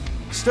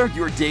Start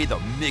your day the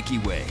Mickey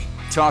way,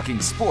 talking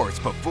sports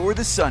before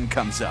the sun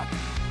comes up.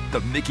 The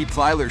Mickey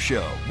Plyler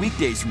Show,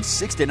 weekdays from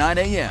 6 to 9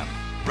 a.m.,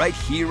 right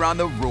here on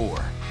The Roar,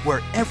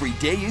 where every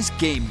day is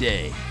game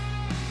day.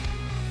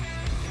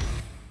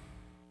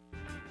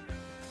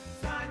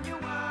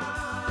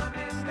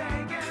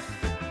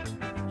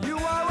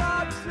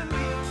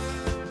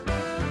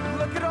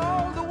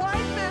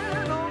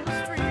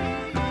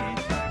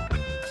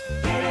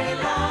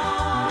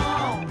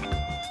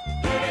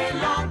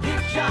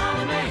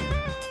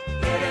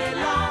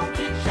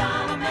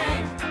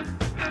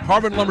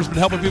 Harbin Lumber's been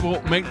helping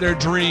people make their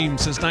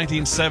dreams since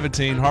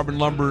 1917. Harbin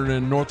Lumber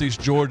in Northeast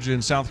Georgia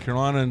and South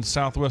Carolina and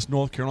Southwest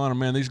North Carolina.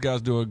 Man, these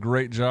guys do a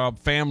great job.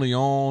 Family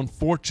owned,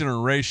 fourth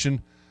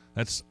generation.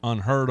 That's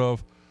unheard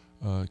of.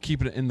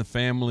 Keeping it in the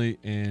family.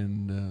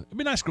 And it'd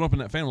be nice growing up in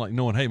that family, like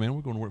knowing, hey, man,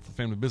 we're going to work for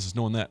family business,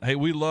 knowing that. Hey,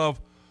 we love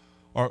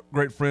our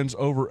great friends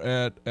over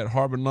at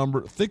Harbin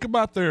Lumber. Think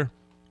about their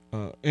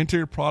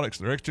interior products,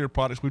 their exterior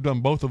products. We've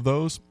done both of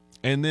those.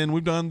 And then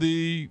we've done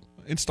the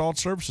installed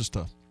services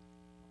stuff.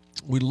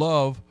 We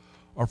love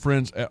our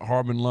friends at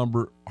Harbin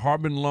Lumber.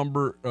 Harbin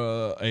Lumber,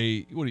 what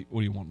do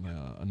you want?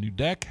 A new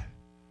deck?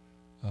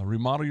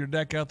 Remodel your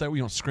deck out there.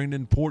 We want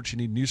screened-in porch. You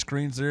need new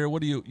screens there.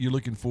 What are you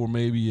looking for?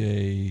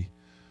 Maybe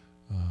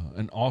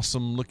an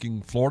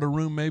awesome-looking Florida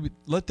room. Maybe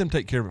let them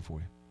take care of it for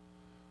you.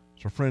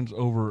 So, our friends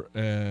over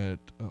at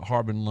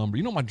Harbin Lumber.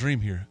 You know, my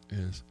dream here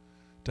is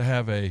to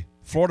have a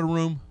Florida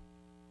room,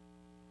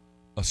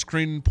 a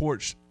screened-in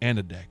porch, and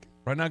a deck.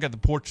 Right now I got the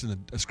porch and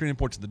the screening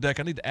porch and the deck.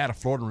 I need to add a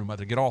Florida room out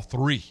there, get all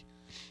three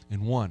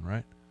in one,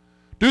 right?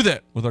 Do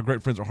that with our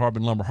great friends at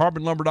Harbin Lumber.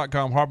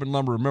 HarbinLumber.com, Harbin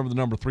Lumber. Remember the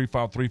number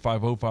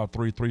 353-5053,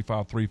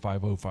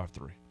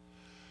 353-5053.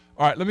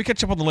 All right, let me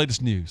catch up on the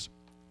latest news.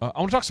 I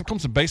want to talk some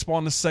Clemson baseball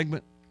in this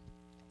segment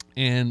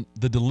and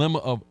the dilemma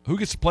of who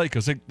gets to play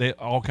because they have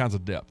all kinds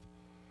of depth.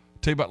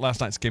 I'll tell you about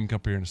last night's game. Come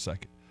up here in a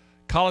second.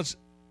 College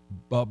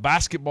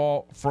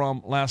basketball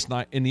from last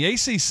night. In the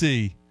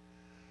ACC,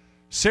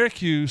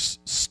 Syracuse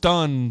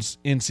stuns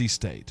NC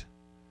State.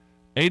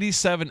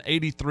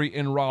 87-83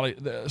 in Raleigh.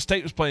 The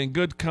State was playing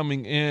good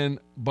coming in,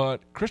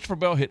 but Christopher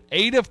Bell hit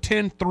 8 of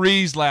 10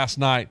 threes last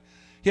night.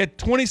 He had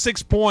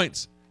 26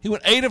 points. He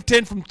went 8 of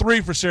 10 from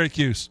 3 for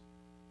Syracuse.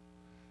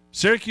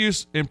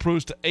 Syracuse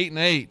improves to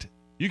 8-8.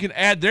 You can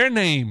add their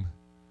name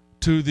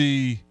to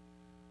the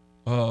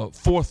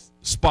fourth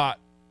spot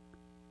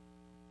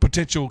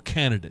potential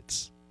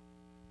candidates.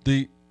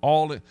 Am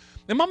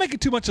I making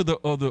too much of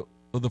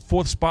the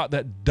fourth spot,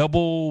 that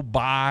double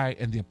bye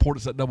and the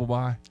importance of that double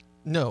bye?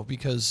 No,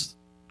 because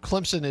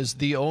Clemson is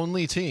the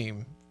only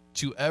team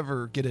to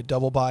ever get a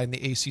double bye in the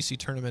ACC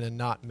tournament and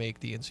not make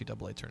the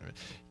NCAA tournament.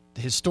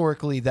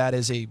 Historically, that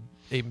is a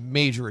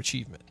major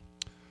achievement.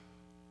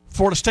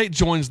 Florida State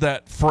joins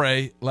that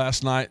fray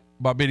last night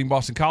by beating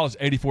Boston College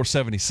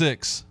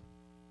 84-76.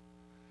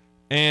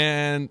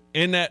 And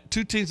in that,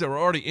 two teams that were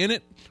already in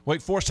it,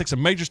 Wake Forest takes a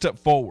major step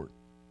forward.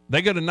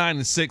 They go to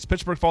 9-6.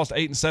 Pittsburgh falls to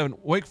 8-7.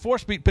 Wake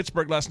Forest beat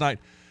Pittsburgh last night,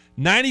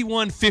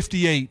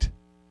 91-58.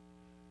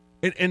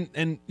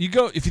 And you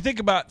go, if you think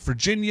about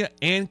Virginia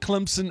and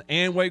Clemson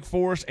and Wake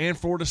Forest and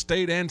Florida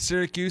State and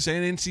Syracuse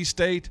and NC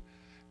State,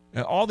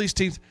 all these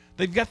teams,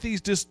 they've got these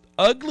just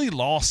ugly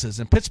losses.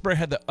 And Pittsburgh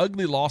had the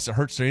ugly loss that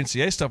hurts their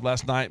NCAA stuff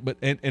last night,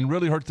 and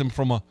really hurt them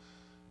from a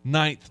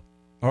ninth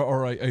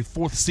or a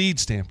fourth seed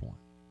standpoint.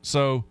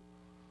 So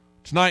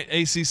tonight,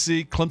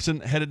 ACC,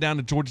 Clemson headed down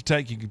to Georgia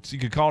Tech. You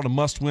could call it a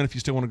must-win if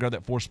you still want to grab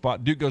that fourth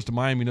spot. Duke goes to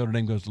Miami. Notre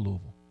Dame goes to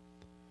Louisville.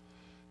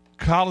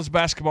 College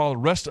basketball, the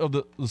rest of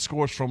the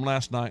scores from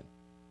last night.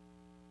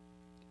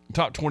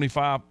 Top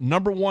 25.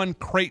 Number one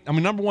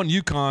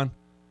UConn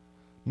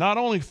not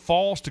only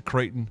falls to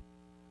Creighton,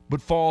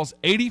 but falls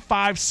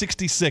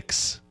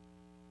 85-66.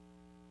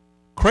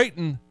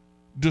 Creighton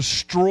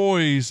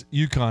destroys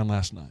UConn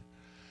last night.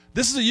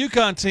 This is a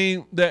UConn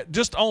team that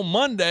just on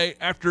Monday,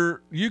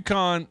 after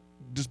UConn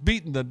just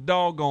beating the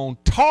doggone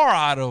tar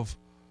out of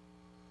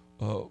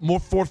more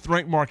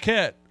fourth-ranked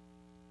Marquette,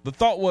 the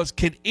thought was,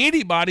 can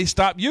anybody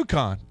stop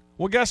UConn?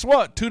 Well, guess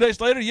what? 2 days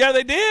later, yeah,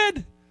 they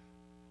did.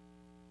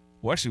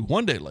 Well, actually,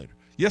 1 day later.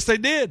 Yes, they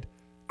did.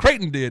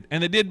 Creighton did,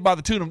 and they did by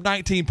the tune of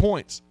 19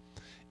 points.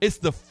 It's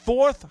the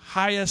fourth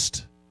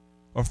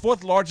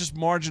largest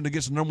margin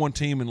against the number one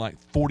team in like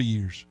 40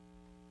 years.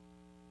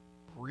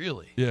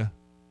 Really? Yeah.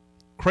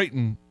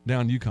 Creighton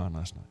down UConn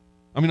last night.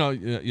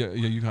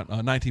 UConn,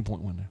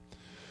 19-point win there.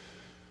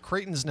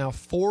 Creighton's now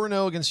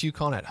 4-0 against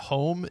UConn at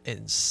home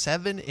and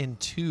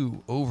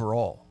 7-2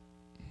 overall.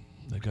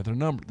 They've got their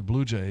number. The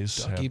Blue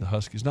Jays have the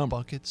Huskies' number.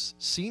 Buckets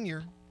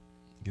Senior.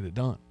 Get it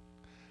done.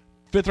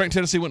 Fifth-ranked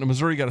Tennessee went to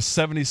Missouri, got a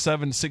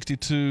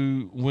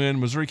 77-62 win.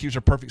 Missouri keeps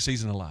their perfect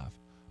season alive.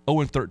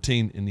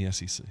 0-13 in the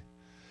SEC.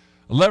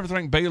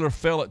 11th-ranked Baylor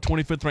fell at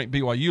 25th-ranked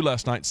BYU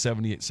last night,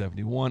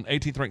 78-71.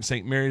 18th-ranked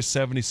St. Mary's,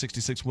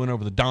 70-66 win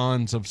over the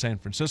Dons of San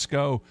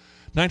Francisco.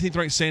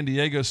 19th-ranked San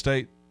Diego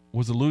State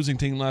was the losing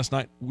team last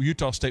night.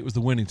 Utah State was the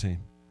winning team.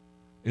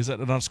 Is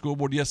that on a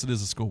scoreboard? Yes, it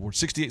is a scoreboard.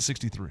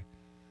 68-63.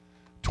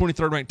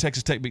 23rd-ranked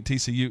Texas Tech beat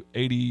TCU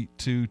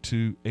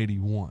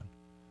 82-81.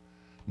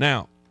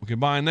 Now, we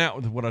combine that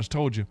with what I just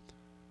told you.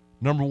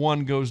 Number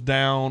one goes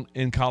down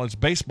in college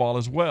baseball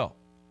as well.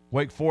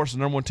 Wake Forest, the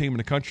number one team in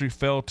the country,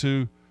 fell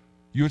to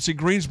UNC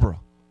Greensboro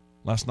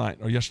last night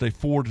or yesterday,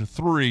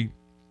 4-3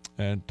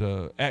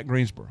 at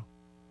Greensboro.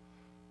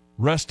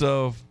 Rest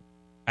of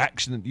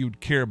action that you would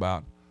care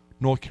about: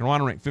 North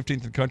Carolina ranked 15th in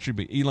the country,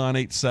 beat Elon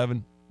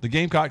 8-7. The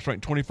Gamecocks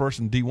ranked 21st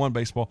in D1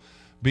 baseball,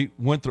 beat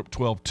Winthrop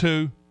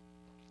 12-2.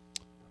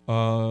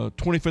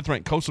 25th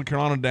ranked Coastal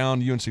Carolina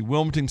down UNC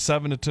Wilmington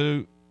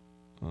 7-2.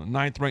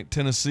 9th ranked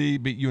Tennessee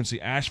beat UNC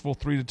Asheville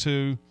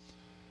 3-2.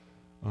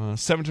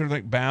 17th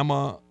ranked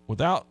Bama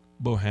without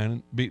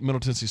Bohannon beat Middle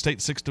Tennessee State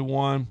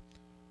 6-1.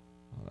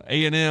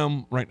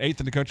 A&M ranked 8th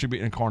in the country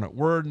beat Incarnate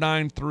Word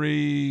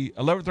 9-3.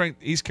 11th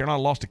ranked East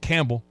Carolina lost to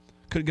Campbell,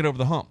 couldn't get over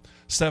the hump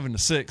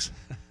 7-6.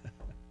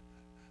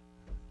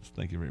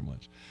 Thank you very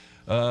much.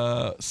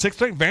 6th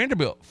ranked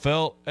Vanderbilt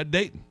fell at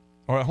Dayton,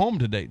 or at home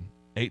to Dayton,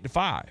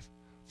 8-5.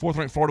 4th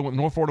ranked Florida went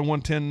North Florida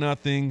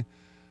 10-0.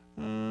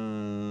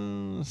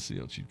 Let's see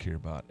what you'd care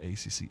about.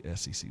 ACC,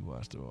 SEC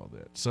wise to all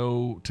that.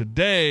 So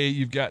today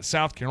you've got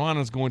South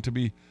Carolina's going to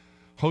be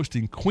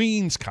hosting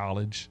Queens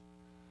College,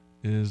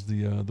 is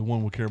the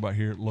one we'll care about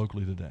here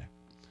locally today.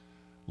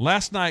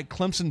 Last night,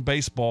 Clemson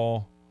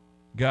baseball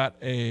got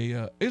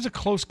it was a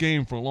close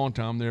game for a long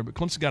time there, but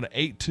Clemson got an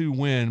 8-2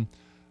 win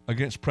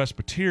against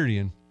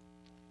Presbyterian.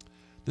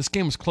 This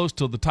game was close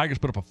till the Tigers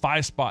put up a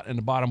 5 spot in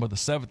the bottom of the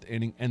 7th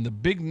inning, and the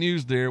big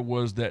news there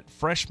was that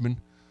freshman,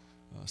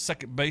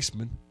 second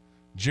baseman,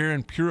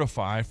 Jaron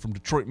Purify from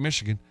Detroit,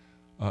 Michigan,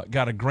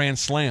 got a grand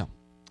slam.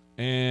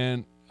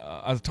 And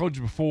I told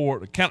you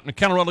before,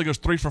 Cantarelli goes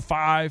 3 for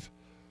 5,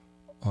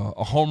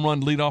 a home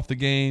run to lead off the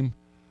game.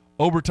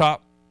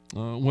 Obertop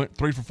went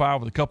 3 for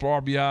 5 with a couple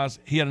of RBIs.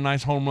 He had a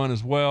nice home run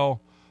as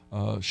well.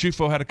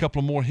 Schufo had a couple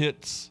of more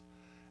hits.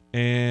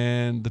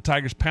 And the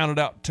Tigers pounded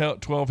out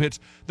 12 hits.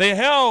 They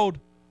held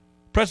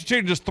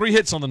Presbyterian just 3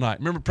 hits on the night.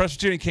 Remember,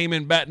 Presbyterian came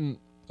in batting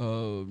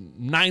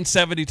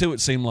 .972,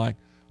 it seemed like.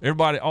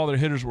 Everybody, all their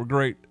hitters were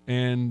great.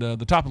 And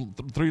the top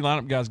 3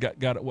 lineup guys got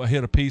a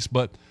hit apiece.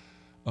 But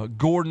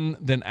Gordon,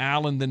 then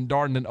Allen, then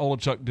Darden, then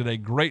Olachuk did a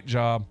great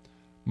job.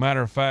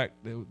 Matter of fact,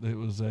 it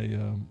was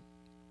a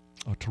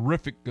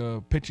terrific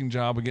pitching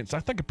job against, I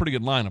think, a pretty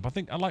good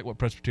lineup. I like what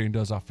Presbyterian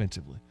does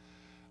offensively.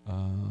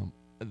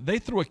 They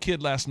threw a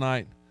kid last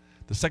night,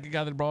 the second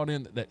guy they brought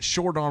in, that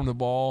short-armed the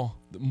ball.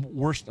 The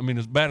worst,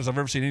 as bad as I've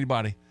ever seen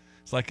anybody.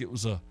 It's like it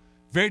was a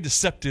very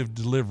deceptive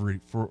delivery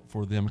for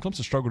them. And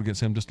Clemson struggled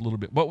against him just a little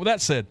bit. But with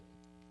that said,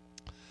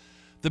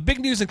 the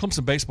big news in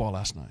Clemson baseball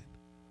last night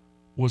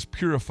was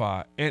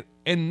Purify.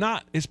 And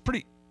not, it's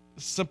pretty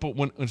simple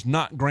when it's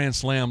not grand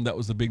slam. That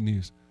was the big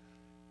news.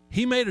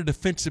 He made a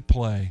defensive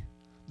play.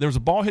 There was a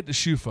ball hit to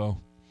Schufo.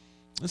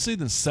 Let's see, in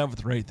the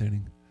 7th or 8th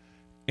inning.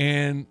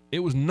 And it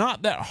was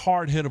not that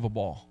hard hit of a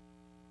ball.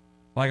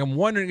 Like, I'm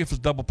wondering if it's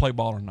double play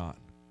ball or not.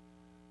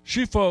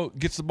 Schufo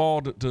gets the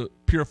ball to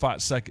Purify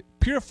at second.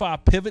 Purify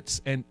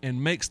pivots and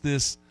makes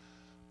this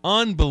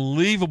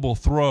unbelievable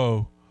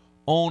throw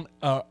on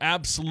an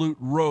absolute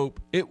rope.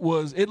 It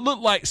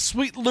looked like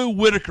Sweet Lou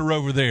Whitaker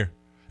over there.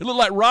 It looked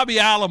like Robbie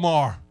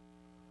Alomar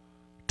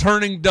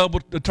turning double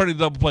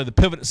play, the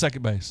pivot at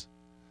second base.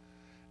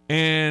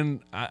 And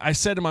I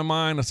said in my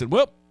mind, I said,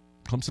 well,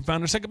 Clemson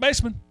found their second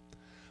baseman.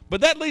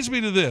 But that leads me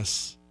to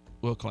this,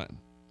 Will Clanton.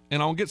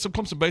 And I'll get some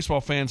Clemson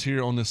baseball fans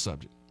here on this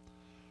subject.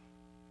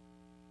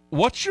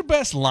 What's your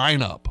best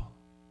lineup?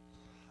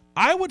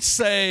 I would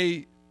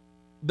say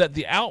that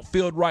the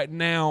outfield right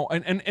now,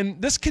 and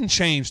this can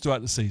change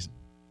throughout the season,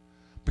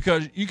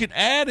 because you can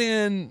add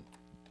in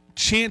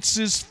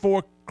chances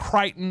for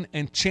Crichton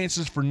and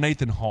chances for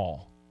Nathan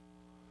Hall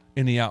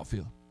in the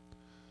outfield.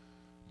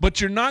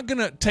 But you're not going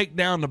to take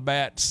down the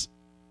bats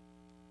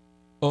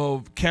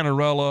of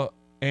Cantarella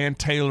and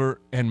Taylor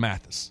and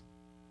Mathis.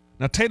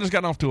 Now, Taylor's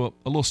gotten off to a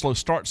little slow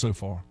start so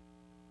far.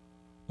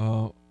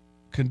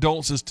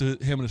 Condolences to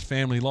him and his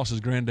family. He lost his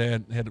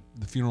granddad, had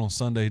the funeral on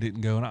Sunday,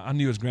 didn't go. And I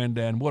knew his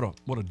granddad, and what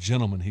a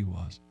gentleman he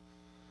was.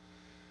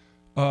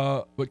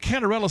 But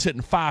Cantarella's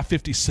hitting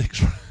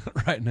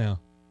 .556 right now.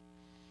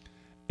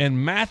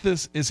 And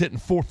Mathis is hitting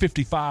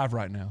 .455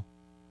 right now.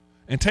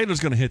 And Taylor's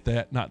going to hit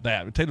that, not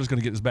that, but Taylor's going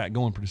to get his bat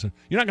going pretty soon.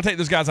 You're not going to take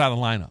those guys out of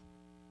the lineup.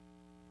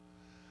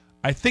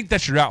 I think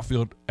that's your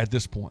outfield at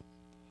this point.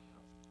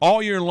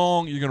 All year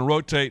long, you're going to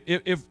rotate.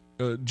 If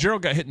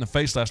Gerald got hit in the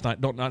face last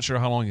night, not sure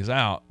how long he's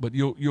out, but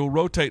you'll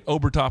rotate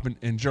Obertop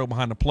and Gerald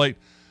behind the plate.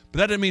 But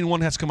that doesn't mean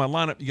one has to come out of the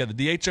lineup. You got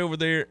the DH over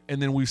there, and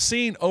then we've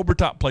seen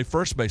Obertop play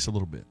first base a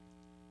little bit.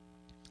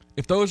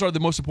 If those are the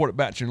most important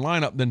bats in your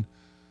lineup, then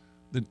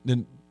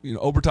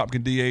Obertop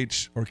can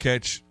DH or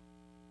catch.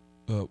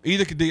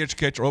 Either can DH or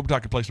catch, or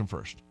Obertop can place them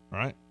first. All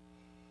right.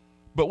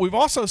 But we've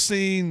also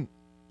seen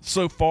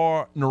so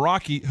far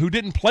Naraki, who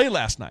didn't play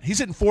last night. He's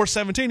hitting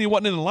 .417. He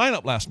wasn't in the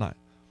lineup last night.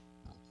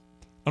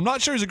 I'm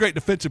not sure he's a great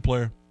defensive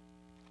player.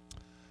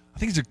 I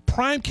think he's a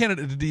prime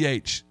candidate to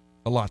DH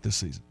a lot this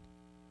season.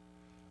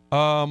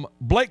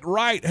 Blake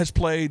Wright has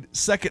played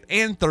second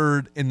and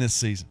third in this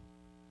season.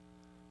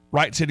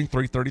 Wright's hitting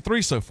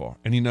 .333 so far,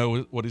 and you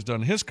know what he's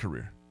done in his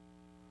career.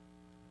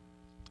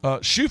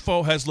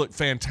 Schufo has looked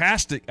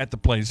fantastic at the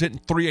plate. He's hitting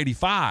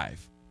 .385,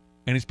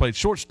 and he's played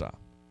shortstop.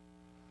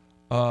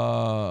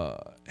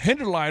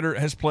 Hinderleiter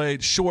has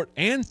played short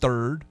and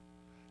third,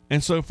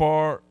 and so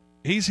far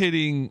he's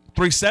hitting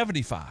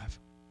 .375.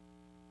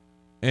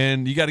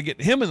 And you got to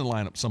get him in the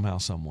lineup somehow,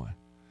 some way.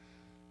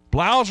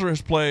 Blauser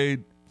has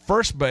played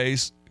first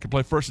base, can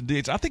play first and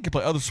DH. I think he can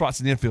play other spots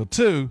in the infield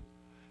too.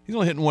 He's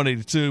only hitting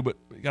 182, but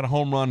he got a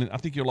home run, and I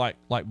think you'll like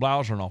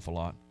Blauser an awful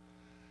lot.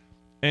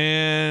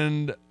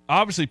 And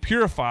obviously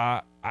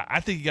Purify, I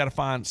think you got to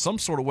find some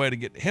sort of way to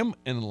get him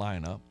in the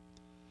lineup.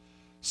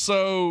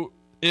 So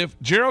if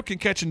Gerald can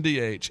catch in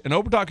DH, and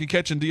Obertop can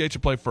catch in DH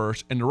and play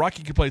first, and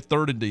Naraki can play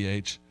third in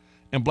DH,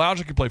 and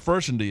Blauser can play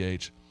first in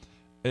DH,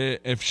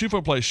 if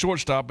Schufo plays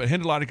shortstop, but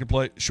Hinderleiter can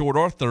play short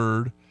or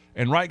third,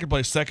 and Wright can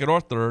play second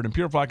or third, and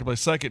Purify can play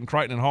second, and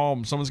Crichton and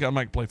Hall, someone's got to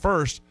make play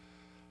first.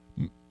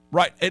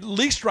 Right, at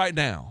least right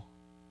now,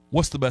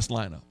 what's the best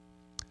lineup?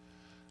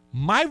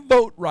 My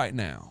vote right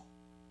now,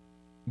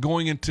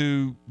 going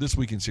into this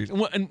weekend series,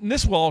 and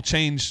this will all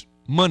change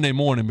Monday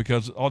morning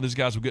because all these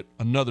guys will get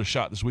another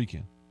shot this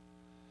weekend.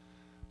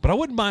 But I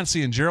wouldn't mind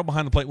seeing Gerald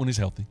behind the plate when he's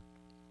healthy,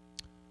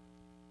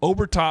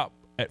 Obertop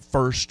at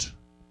first,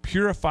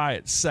 Purify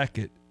at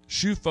second,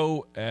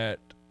 Schufo at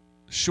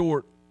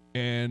short,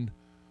 and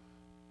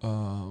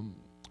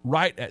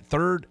Wright at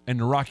third,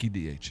 and Naraki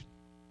DH.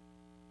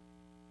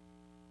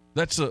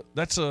 That's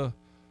a.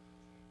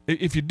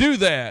 If you do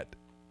that,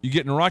 you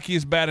get Naraki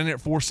is batting at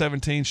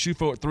 .417,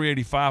 Schufo at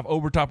 .385,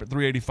 Obertop at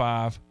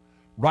 .385,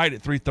 Wright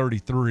at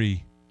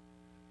 .333,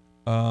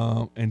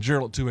 and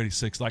Gerald at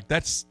 .286. Like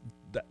that's,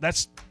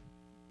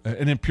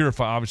 and then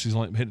Purify obviously is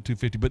only hitting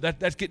 .250, but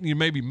that's getting you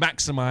maybe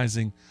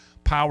maximizing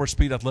power,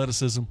 speed,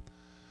 athleticism.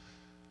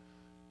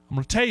 I'm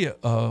going to tell you,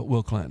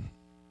 Will Clinton,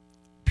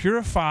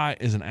 Purify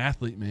is an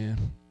athlete, man,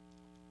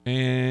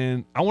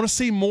 and I want to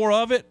see more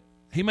of it.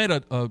 He made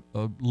a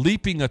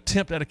leaping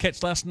attempt at a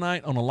catch last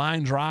night on a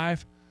line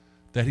drive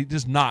that he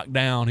just knocked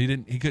down.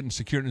 He couldn't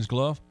secure it in his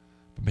glove,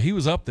 but he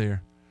was up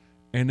there.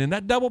 And then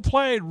that double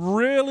play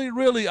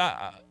really,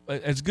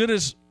 as good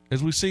as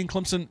we've seen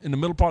Clemson in the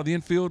middle part of the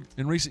infield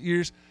in recent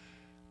years,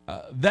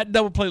 that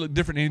double play looked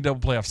different than any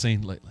double play I've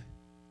seen lately.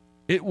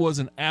 It was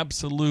an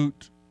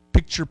absolute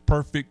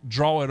picture-perfect,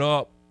 draw it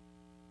up,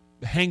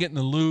 hang it in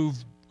the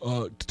Louvre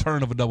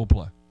turn of a double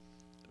play.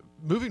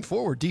 Moving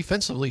forward,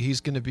 defensively, he's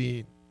going to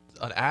be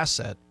an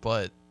asset,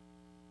 but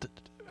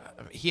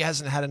he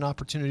hasn't had an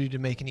opportunity to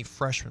make any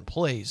freshman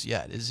plays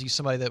yet. Is he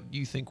somebody that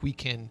you think we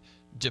can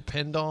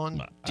depend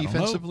on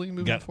defensively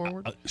moving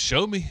forward?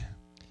 Show me.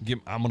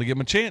 I'm going to give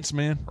him a chance,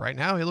 man. Right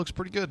now, he looks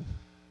pretty good.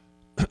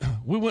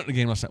 We went to the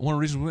game last night. One of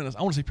the reasons we went is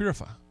I want to see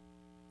Purify.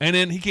 And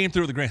then he came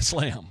through with a grand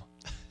slam.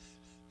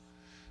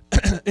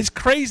 It's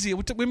crazy.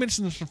 We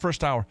mentioned this in the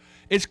first hour.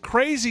 It's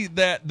crazy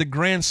that the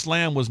grand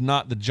slam was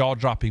not the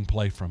jaw-dropping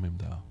play from him,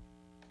 though.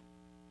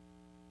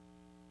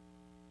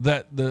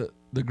 That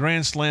the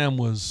grand slam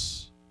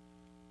was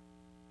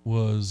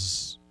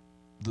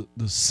the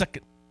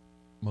second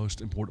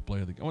most important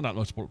play of the game. Well, not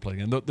most important play of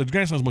the game. The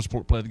grand slam was the most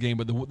important play of the game,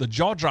 but the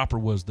jaw dropper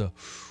was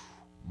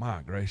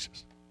my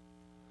gracious.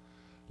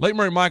 Late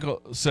Murray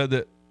Michael said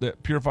that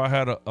Purify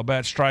had a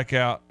bad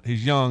strikeout.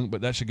 He's young,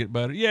 but that should get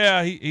better.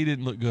 Yeah, he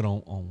didn't look good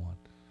on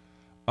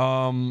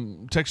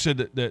one. Tex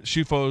said that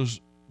Shufo's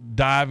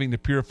diving to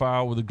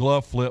Purify with a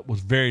glove flip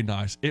was very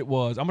nice. It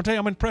was. I'm going to tell you,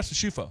 I'm impressed with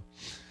Schufo.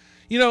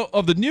 You know,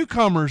 of the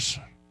newcomers,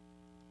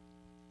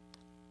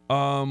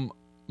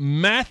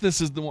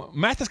 Mathis is the one.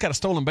 Mathis got a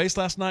stolen base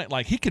last night.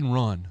 Like, he can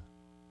run.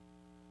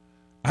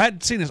 I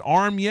hadn't seen his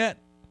arm yet.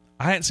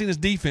 I hadn't seen his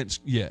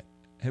defense yet.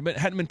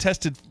 Hadn't been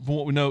tested from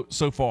what we know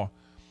so far.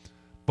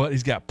 But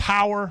he's got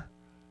power,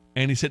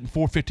 and he's hitting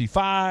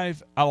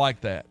 .455. I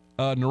like that.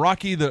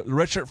 Naraki, the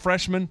redshirt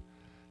freshman,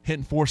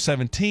 hitting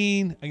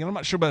 .417. Again, I'm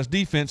not sure about his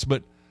defense,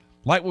 but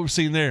like what we've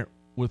seen there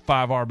with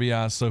 5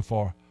 RBIs so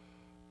far.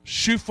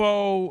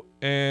 Schufo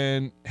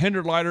and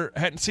Hinderleiter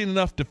hadn't seen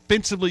enough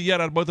defensively yet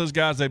out of both those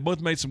guys. They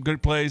both made some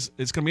good plays.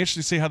 It's going to be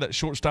interesting to see how that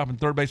shortstop and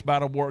third base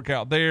battle work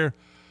out there.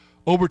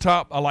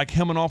 Obertop, I like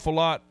him an awful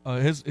lot.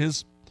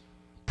 His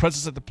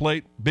presence at the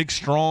plate, big,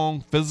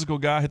 strong, physical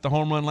guy, hit the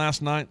home run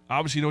last night.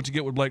 Obviously, you know what you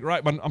get with Blake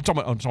Wright, but I'm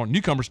talking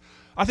newcomers.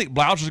 I think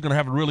Blauser is going to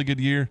have a really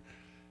good year.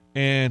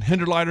 And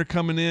Hinderleiter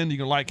coming in, you're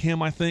going to like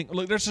him, I think.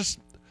 Look, there's just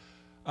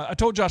I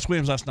told Josh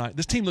Williams last night,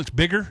 this team looks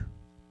bigger.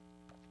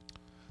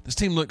 This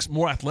team looks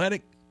more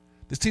athletic.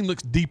 This team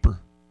looks deeper.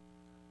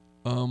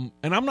 And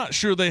I'm not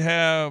sure they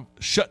have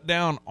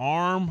shut-down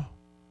arm.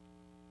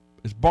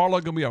 Is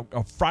Barlow going to be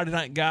a Friday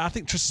night guy? I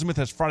think Tristan Smith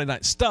has Friday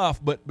night stuff,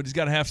 but he's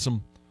got to have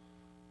some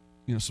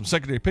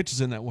secondary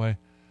pitches in that way.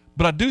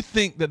 But I do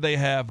think that they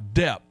have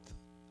depth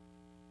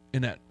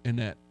in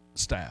that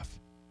staff.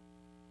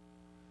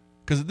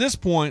 Because at this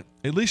point,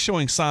 at least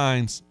showing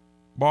signs,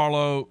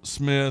 Barlow,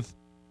 Smith,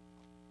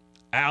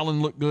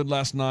 Allen looked good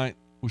last night.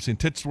 We've seen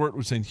Titsworth,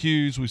 we've seen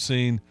Hughes, we've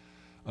seen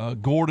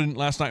Gordon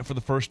last night for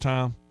the first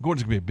time.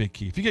 Gordon's going to be a big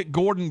key. If you get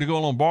Gordon to go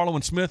along Barlow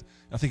and Smith,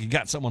 I think you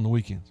got something on the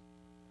weekends.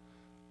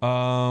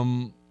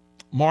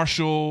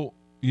 Marshall,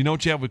 you know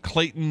what you have with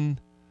Clayton.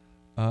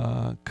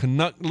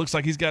 Canuck looks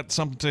like he's got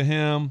something to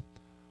him.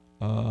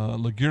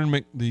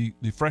 Legurnick, the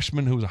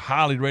freshman who was a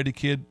highly rated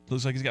kid,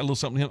 looks like he's got a little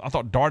something to him. I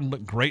thought Darden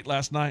looked great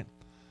last night.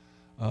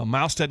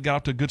 Malstead got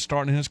off to a good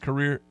start in his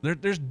career.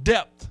 There's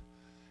depth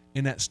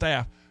in that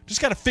staff.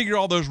 Just got to figure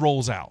all those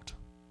roles out.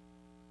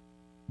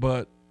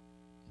 But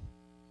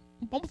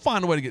I'm going to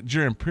find a way to get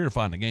Jerry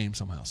Purified in the game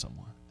somehow,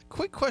 somewhere.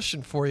 Quick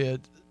question for you.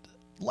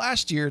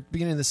 Last year, at the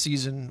beginning of the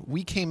season,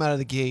 we came out of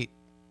the gate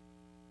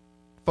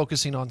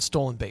focusing on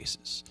stolen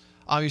bases.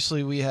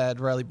 Obviously, we had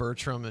Riley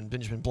Bertram and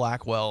Benjamin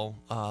Blackwell.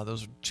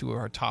 Those are two of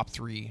our top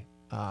three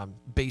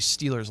base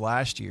stealers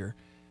last year.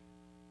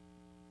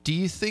 Do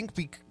you think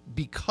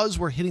because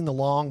we're hitting the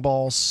long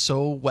ball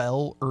so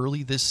well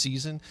early this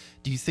season,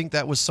 do you think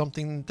that was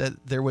something that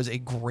there was a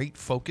great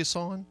focus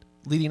on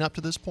leading up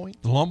to this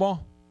point? The long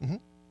ball? Mm-hmm.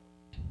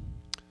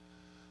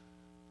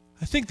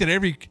 I think that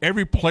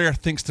every player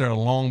thinks they're a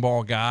long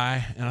ball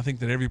guy, and I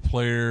think that every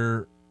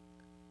player,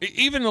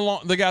 even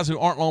the guys who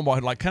aren't long ball,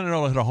 like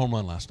Canarella hit a home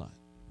run last night,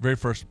 very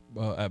first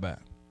at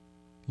bat,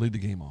 lead the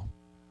game off.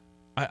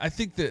 I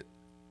think that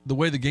the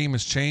way the game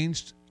has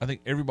changed, I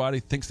think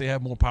everybody thinks they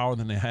have more power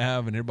than they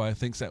have, and everybody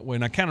thinks that way.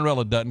 Now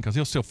Canarella doesn't, because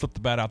he'll still flip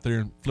the bat out there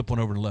and flip one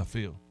over to left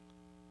field.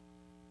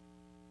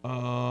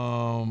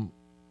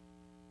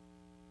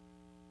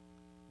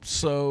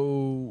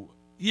 So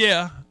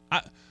yeah,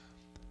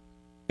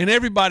 in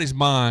everybody's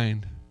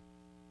mind,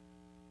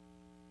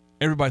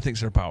 everybody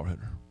thinks they're a power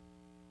hitter.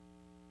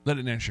 That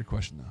didn't answer your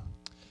question, though.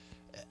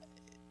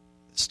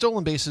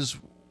 Stolen bases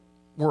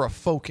were a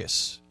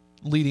focus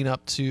leading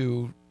up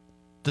to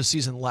the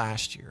season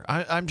last year.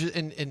 I'm just,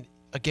 and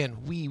again,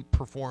 we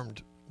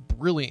performed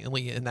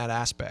brilliantly in that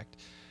aspect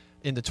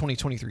in the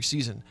 2023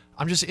 season.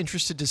 I'm just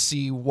interested to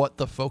see what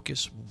the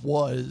focus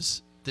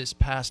was this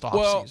past offseason.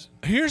 Well,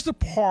 here's the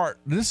part.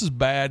 This is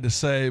bad to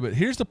say, but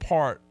here's the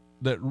part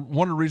that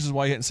one of the reasons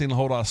why you hadn't seen a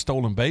whole lot of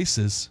stolen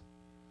bases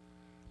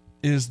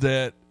is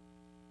that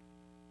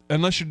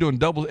unless you're doing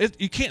doubles,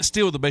 you can't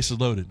steal with the bases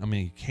loaded. I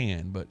mean, you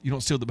can, but you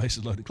don't steal the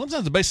bases loaded. Clemson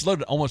has the bases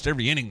loaded almost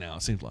every inning now,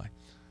 it seems like.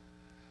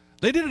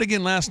 They did it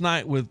again last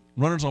night with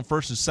runners on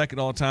first and second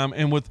all the time,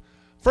 and with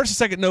first and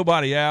second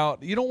nobody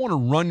out. You don't want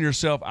to run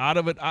yourself out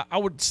of it. I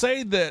would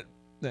say that,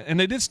 and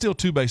they did steal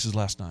two bases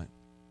last night.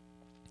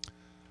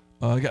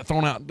 Got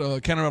thrown out.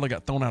 Canarella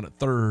got thrown out at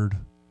third.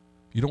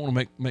 You don't want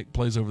to make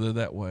plays over there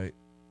that way.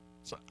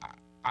 So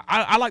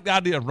I like the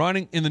idea of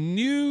running. In the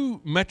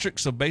new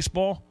metrics of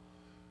baseball,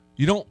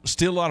 you don't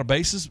steal a lot of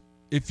bases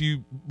if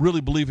you really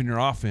believe in your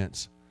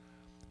offense.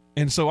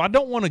 And so I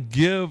don't want to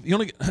give –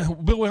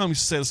 Bill Wilhelm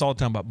used to say this all the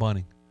time about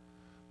bunting.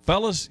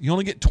 Fellas, you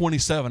only get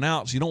 27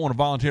 outs. You don't want to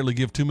voluntarily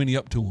give too many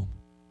up to them.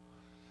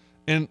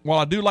 And while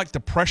I do like the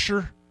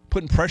pressure,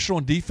 putting pressure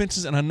on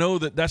defenses, and I know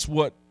that that's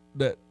what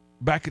that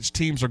Backett's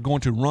teams are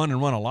going to run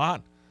and run a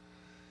lot,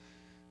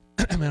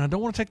 man, I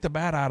don't want to take the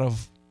bat out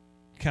of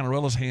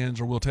Canarella's hands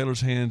or Will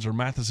Taylor's hands or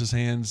Mathis's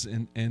hands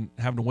and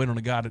having to wait on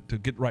a guy to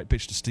get the right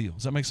pitch to steal.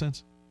 Does that make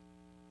sense?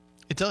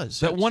 It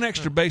does. That one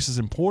extra base is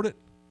important,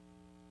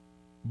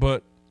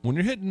 but when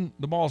you're hitting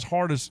the ball as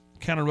hard as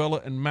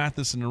Canarella and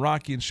Mathis and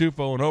Rocky and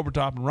Shufo and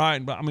Overtop and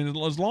Ryan, but I mean,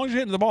 as long as you're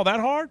hitting the ball that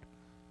hard,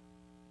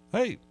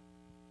 hey,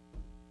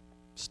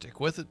 stick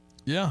with it.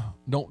 Yeah,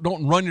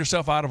 don't run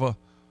yourself out of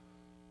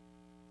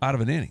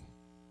an inning.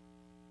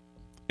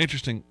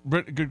 Interesting,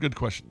 good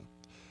question.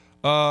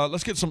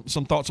 Let's get some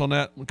thoughts on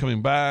that. We're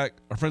coming back.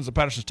 Our friends at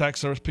Patterson's Tax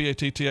Service,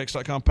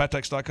 PATTX.com,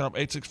 PATTX.com,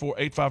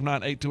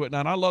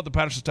 864-859-8289. I love the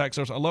Patterson's Tax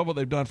Service. I love what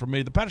they've done for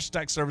me. The Patterson's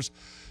Tax Service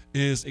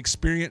is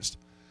experienced.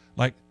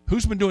 Like,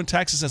 who's been doing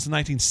taxes since the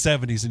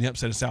 1970s in the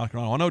upstate of South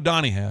Carolina? I know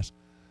Donnie has.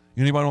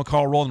 Anybody want to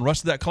call roll in the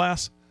rest of that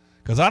class?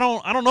 Because I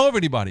don't know of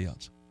anybody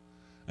else.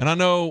 And I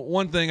know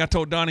one thing I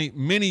told Donnie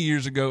many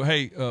years ago,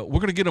 hey, we're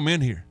going to get them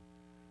in here.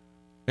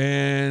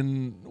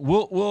 And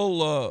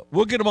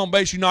we'll get them on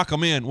base. You knock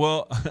them in.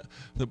 Well,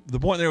 the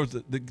point there was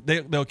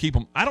that they'll keep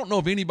them. I don't know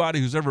of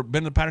anybody who's ever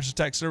been to Patterson's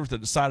Tax Service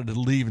that decided to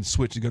leave and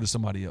switch and go to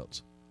somebody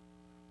else.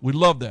 We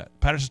love that.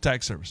 Patterson's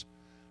Tax Service,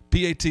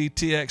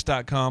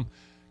 PATTX.com.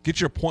 Get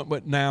your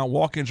appointment now.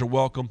 Walk-ins are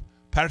welcome.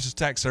 Patterson's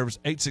Tax Service,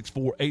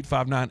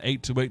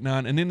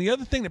 864-859-8289. And then the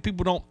other thing that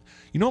people don't,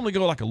 you normally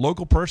go like a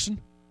local person,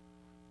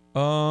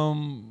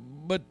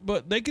 but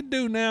they can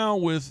do now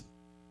with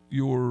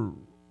your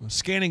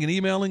scanning and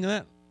emailing and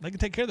that, they can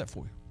take care of that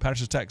for you.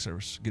 Patterson's Tax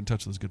Service. Get in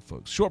touch with those good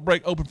folks. Short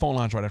break, open phone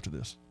lines right after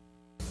this.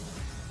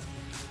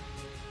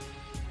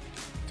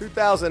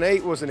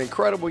 2008 was an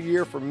incredible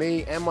year for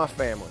me and my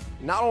family.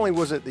 Not only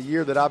was it the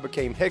year that I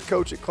became head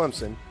coach at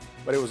Clemson,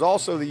 but it was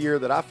also the year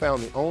that I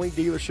found the only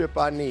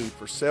dealership I need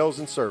for sales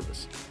and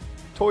service.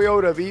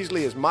 Toyota of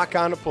Easley is my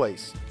kind of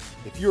place.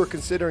 If you are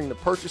considering the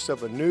purchase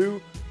of a new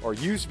or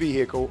used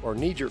vehicle or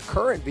need your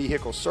current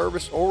vehicle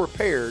serviced or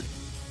repaired,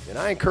 then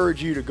I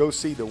encourage you to go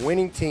see the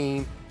winning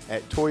team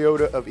at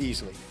Toyota of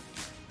Easley.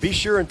 Be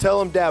sure and tell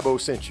them Dabo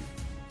sent you.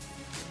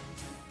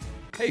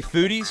 Hey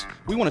foodies,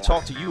 we want to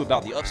talk to you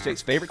about the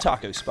Upstate's favorite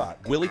taco spot,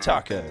 Willie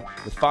Taco.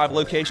 With 5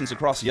 locations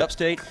across the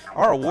Upstate,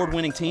 our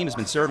award-winning team has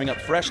been serving up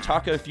fresh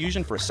taco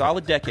fusion for a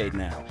solid decade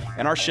now.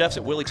 And our chefs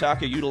at Willie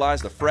Taco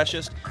utilize the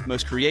freshest,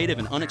 most creative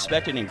and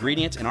unexpected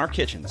ingredients in our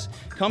kitchens.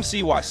 Come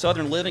see why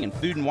Southern Living and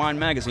Food and Wine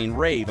magazine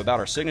rave about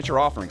our signature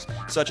offerings,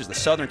 such as the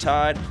Southern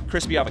Tide,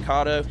 Crispy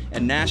Avocado,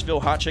 and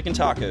Nashville Hot Chicken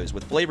Tacos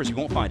with flavors you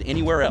won't find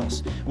anywhere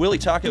else. Willie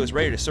Taco is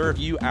ready to serve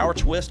you our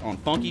twist on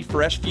funky,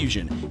 fresh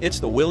fusion. It's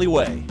the Willie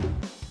way.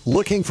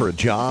 Looking for a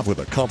job with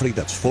a company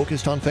that's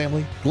focused on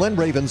family? Glen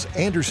Raven's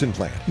Anderson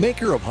Plant,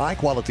 maker of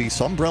high-quality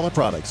Sunbrella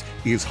products,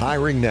 is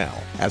hiring now.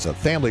 As a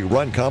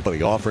family-run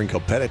company offering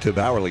competitive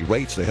hourly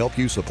rates to help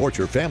you support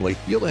your family,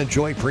 you'll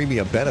enjoy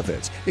premium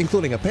benefits,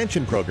 including a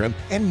pension program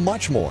and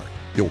much more.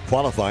 You'll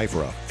qualify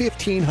for a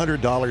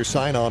 $1,500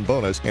 sign-on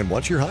bonus, and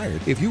once you're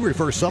hired, if you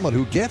refer someone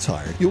who gets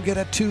hired, you'll get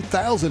a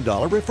 $2,000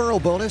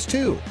 referral bonus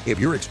too. If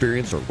you're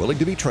experienced or willing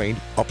to be trained,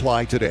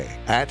 apply today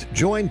at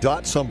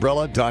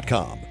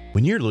join.sunbrella.com.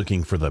 When you're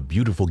looking for the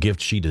beautiful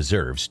gift she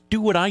deserves, do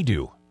what I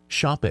do.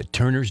 Shop at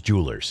Turner's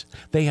Jewelers.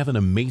 They have an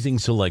amazing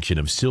selection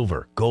of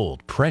silver,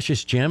 gold,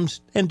 precious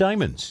gems, and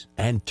diamonds.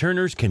 And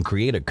Turner's can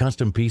create a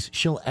custom piece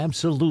she'll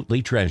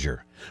absolutely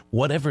treasure.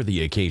 Whatever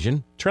the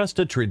occasion, trust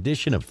a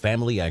tradition of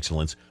family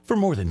excellence for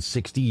more than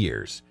 60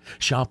 years.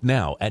 Shop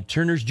now at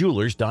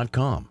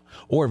turnersjewelers.com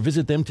or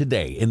visit them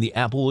today in the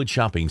Applewood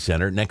Shopping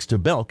Center next to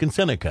Belk and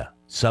Seneca.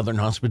 Southern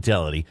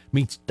hospitality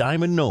meets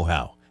diamond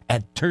know-how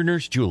at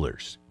Turner's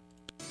Jewelers.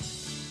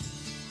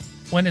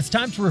 When it's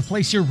time to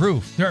replace your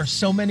roof, there are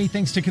so many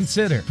things to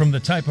consider, from the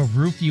type of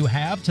roof you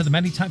have to the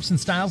many types and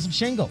styles of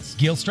shingles.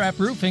 Gilstrap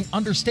Roofing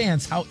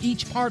understands how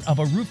each part of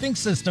a roofing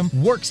system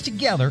works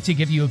together to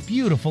give you a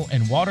beautiful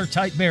and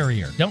watertight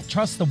barrier. Don't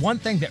trust the one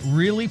thing that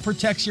really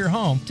protects your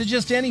home to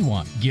just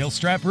anyone.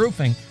 Gilstrap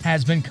Roofing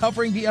has been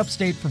covering the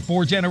Upstate for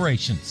 4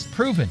 generations.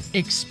 Proven,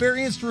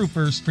 experienced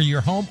roofers for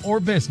your home or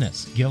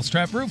business.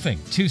 Gilstrap Roofing,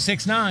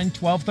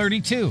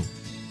 269-1232.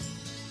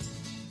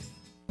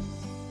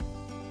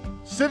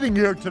 Sitting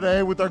here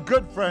today with our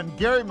good friend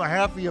Gary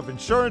Mahaffey of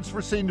Insurance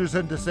for Seniors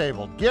and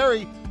Disabled.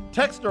 Gary,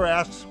 texter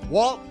asks,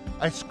 Walt,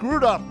 I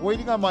screwed up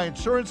waiting on my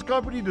insurance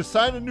company to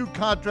sign a new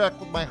contract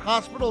with my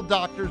hospital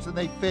doctors and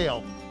they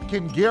failed.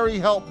 Can Gary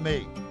help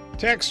me?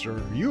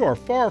 Texter, you are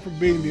far from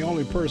being the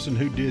only person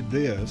who did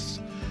this.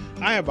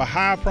 I have a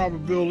high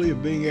probability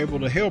of being able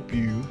to help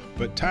you,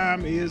 but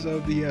time is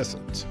of the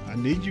essence. I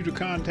need you to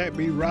contact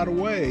me right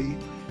away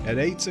at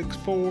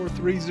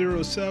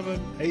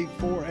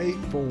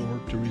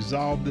 864-307-8484 to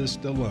resolve this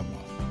dilemma.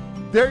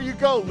 There you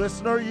go,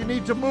 listener. You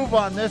need to move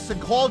on this and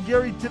call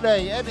Gary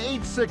today at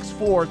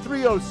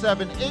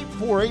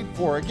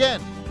 864-307-8484.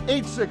 Again,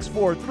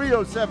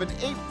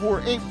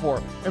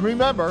 864-307-8484. And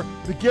remember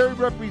that Gary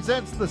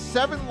represents the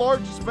 7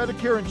 largest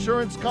Medicare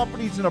insurance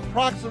companies in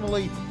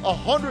approximately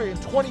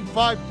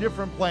 125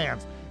 different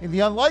plans. In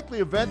the unlikely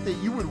event that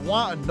you would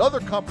want another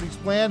company's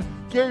plan,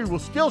 Gary will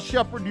still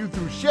shepherd you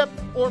through SHIP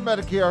or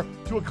Medicare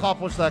to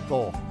accomplish that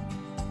goal.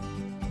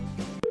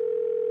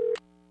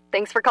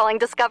 Thanks for calling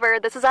Discover.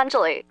 This is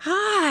Anjali.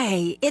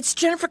 Hi, it's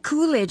Jennifer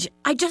Coolidge.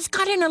 I just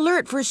got an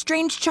alert for a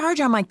strange charge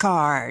on my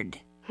card.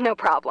 No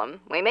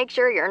problem. We make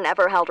sure you're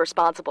never held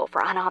responsible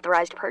for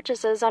unauthorized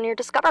purchases on your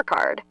Discover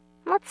card.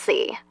 Let's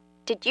see.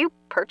 Did you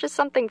purchase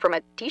something from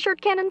a t-shirt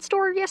cannon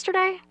store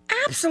yesterday?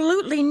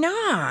 Absolutely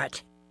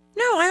not.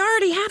 No, I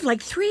already have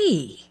like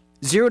 3.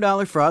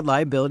 $0 fraud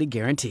liability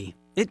guarantee.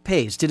 It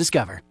pays to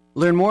Discover.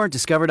 Learn more at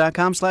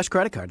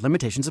discover.com/credit card.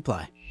 Limitations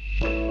apply.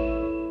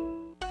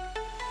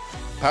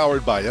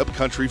 Powered by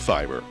Upcountry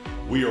Fiber.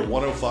 We are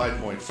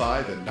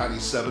 105.5 and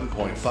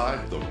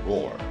 97.5 The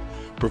Roar.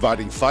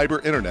 Providing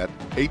fiber internet,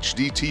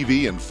 HD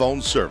TV, and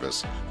phone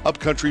service,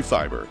 Upcountry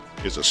Fiber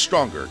is a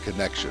stronger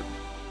connection.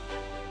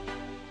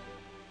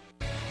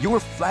 Your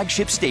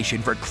flagship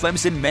station for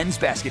Clemson men's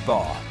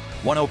basketball.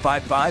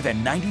 105.5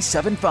 and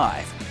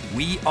 97.5.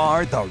 We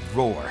are The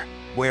Roar,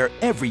 where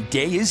every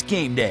day is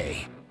game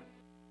day.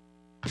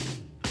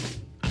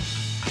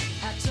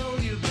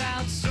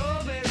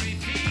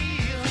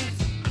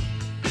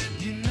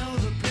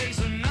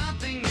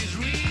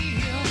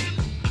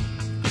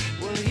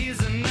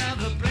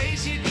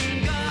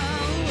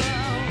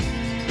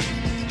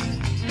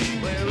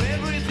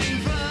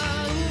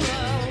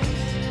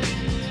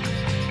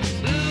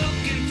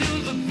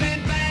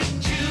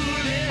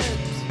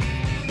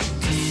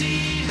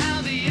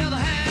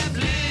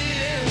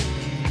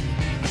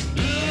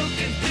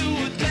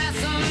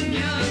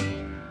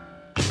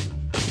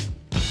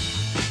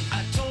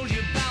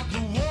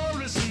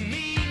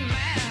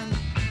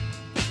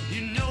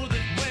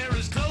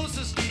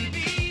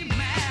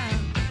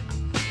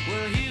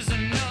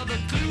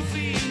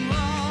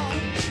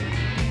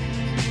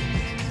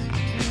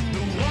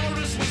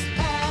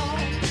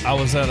 I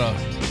was at a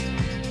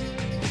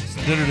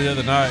dinner the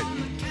other night.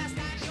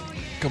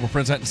 A couple of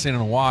friends I hadn't seen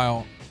in a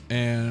while,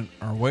 and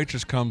our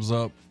waitress comes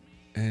up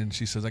and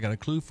she says, I got a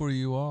clue for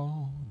you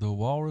all. The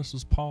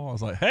walrus's paw. I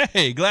was like,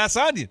 hey, Glass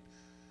Onion.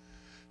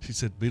 She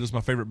said, Beatles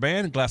my favorite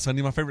band, and Glass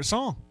Onion my favorite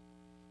song.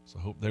 So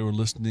I hope they were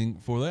listening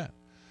for that.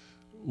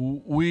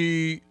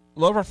 We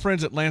love our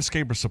friends at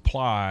Landscaper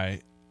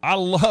Supply. I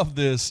love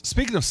this.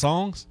 Speaking of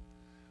songs,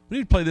 we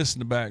need to play this in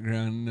the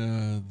background.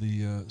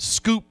 The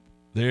Scoop,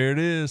 there it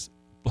is.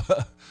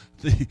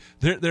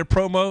 their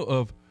promo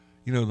of,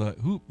 the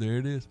hoop, there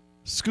it is.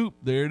 Scoop,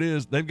 there it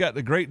is. They've got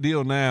the great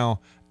deal now.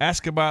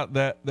 Ask about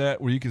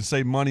that where you can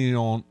save money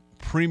on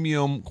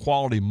premium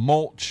quality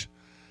mulch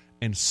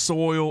and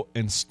soil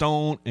and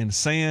stone and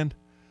sand.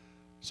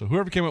 So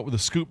whoever came up with the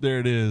Scoop, there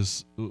it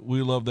is.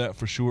 We love that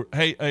for sure.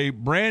 Hey, a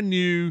brand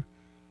new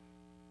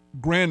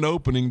grand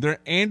opening. Their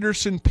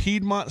Anderson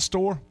Piedmont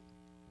store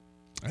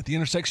at the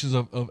intersections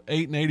of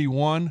 8 and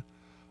 81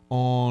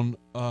 on,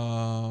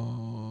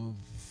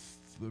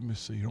 let me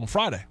see, on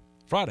Friday,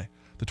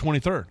 the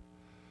 23rd.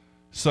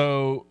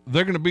 So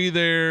they're going to be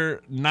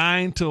there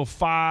 9 till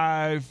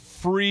 5,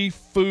 free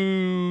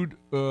food,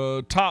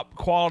 top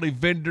quality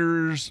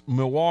vendors,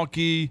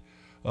 Milwaukee,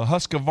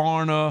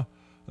 Husqvarna.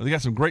 They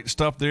got some great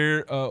stuff there.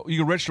 You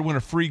can register to win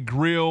a free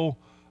grill.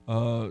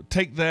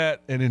 Take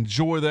that and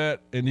enjoy that,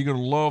 and you're going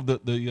to love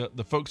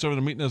the folks over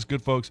there meeting us,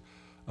 good folks.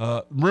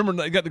 Remember,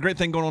 they got the great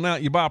thing going on now.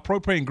 You buy a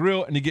propane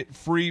grill, and you get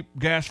free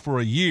gas for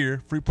a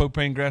year, free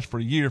propane gas for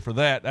a year for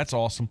that. That's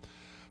awesome.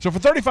 So for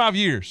 35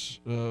 years,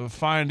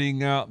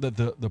 finding out that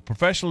the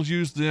professionals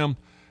use them,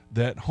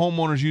 that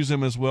homeowners use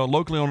them as well,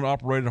 locally owned and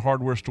operated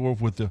hardware store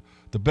with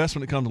the best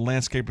when it comes to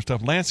landscaper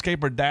stuff,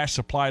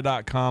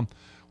 landscaper-supply.com,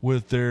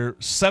 with their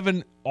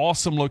 7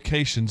 awesome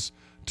locations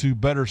to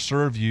better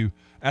serve you.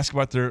 Ask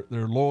about their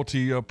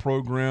loyalty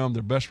program,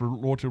 their best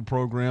loyalty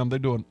program. They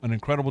do an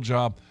incredible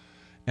job.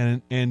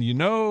 And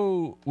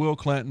Will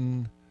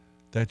Clinton,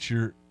 that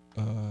you're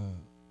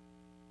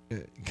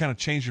kind of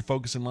change your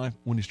focus in life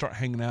when you start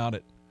hanging out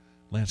at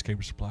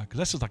Landscaper Supply, because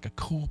that's just like a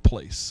cool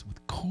place with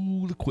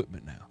cool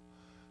equipment now.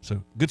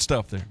 So good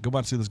stuff there. Go by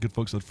and see those good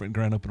folks at the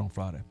grand open on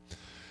Friday.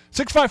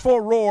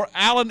 654 Roar.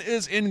 Alan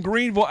is in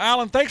Greenville.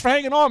 Alan, thanks for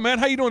hanging on, man.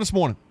 How you doing this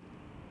morning?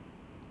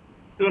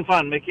 Doing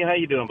fine, Mickey. How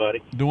you doing,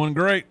 buddy? Doing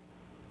great.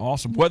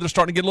 Awesome. Weather's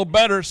starting to get a little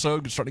better,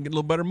 so starting to get a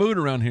little better mood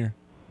around here.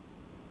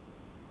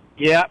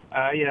 Yeah.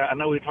 I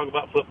know we talk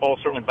about football,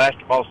 certainly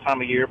basketball's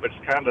time of year, but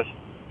it's kind of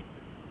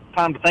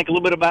time to think a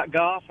little bit about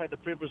golf. I had the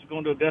privilege of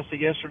going to Augusta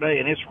yesterday,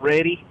 and it's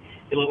ready.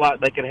 It looked like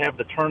they could have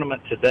the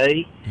tournament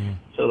today.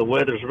 So the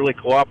weather's really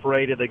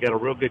cooperated. They got a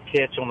real good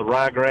catch on the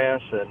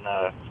ryegrass, and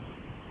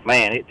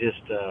man, it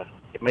just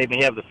it made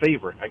me have the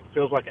fever. It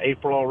feels like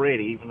April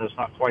already, even though it's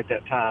not quite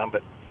that time.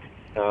 But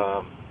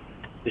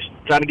just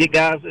trying to get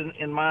guys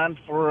in mind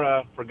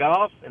for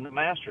golf and the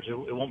Masters.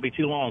 It won't be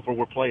too long before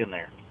we're playing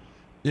there.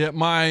 Yeah,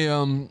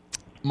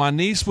 my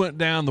niece went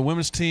down. The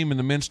women's team and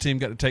the men's team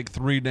got to take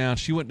 3 down.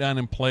 She went down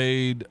and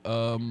played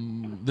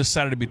this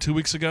Saturday, be 2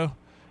 weeks ago.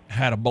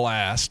 Had a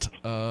blast.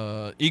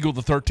 Eagled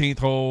the 13th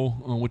hole,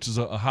 which is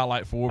a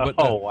highlight for her.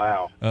 But,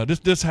 wow!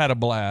 This had a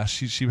blast.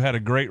 She had a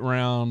great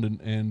round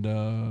and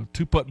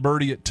 2-putt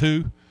birdie at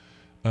 2,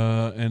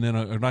 and then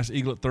a nice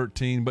eagle at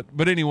 13.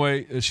 But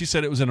anyway, she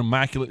said it was in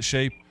immaculate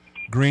shape.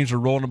 Greens are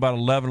rolling about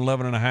 11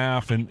 and a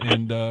half,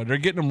 and they're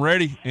getting them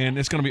ready, and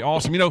it's going to be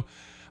awesome.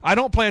 I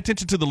don't pay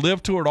attention to the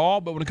LIV Tour at all,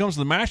 but when it comes to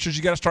the Masters,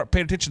 you got to start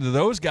paying attention to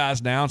those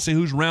guys now and see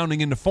who's rounding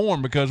into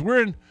form, because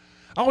I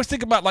always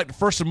think about like the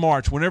 1st of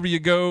March, whenever you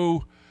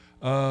go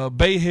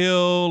Bay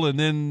Hill and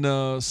then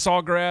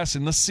Sawgrass,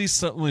 and let's see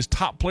some of these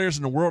top players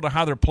in the world and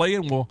how they're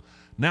playing. Well,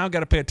 now I've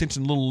got to pay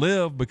attention to little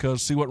LIV,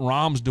 because see what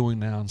Rahm's doing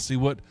now, and see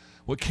what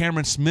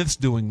Cameron Smith's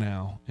doing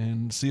now,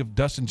 and see if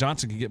Dustin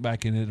Johnson can get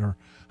back in it, or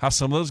how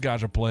some of those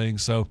guys are playing.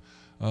 So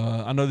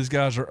I know these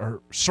guys are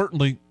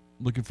certainly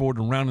looking forward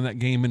to rounding that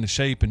game into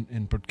shape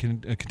and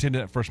contend to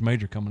that first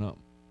major coming up.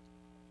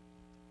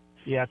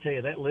 Yeah, I tell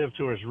you, that LIV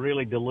Tour has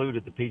really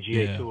diluted the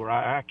PGA Tour.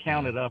 I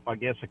counted up, I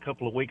guess, a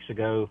couple of weeks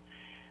ago,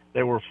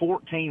 there were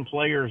 14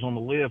 players on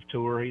the LIV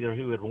Tour, either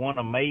who had won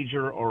a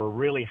major or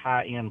really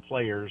high-end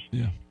players,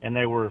 and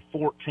there were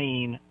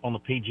 14 on the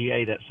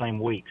PGA that same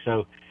week.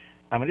 So,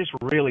 I mean, it's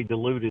really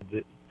diluted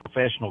the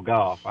professional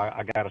golf.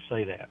 I got to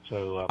say that.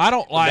 So I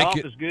don't like golf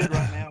it. Is good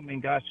right now. I mean,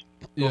 gosh,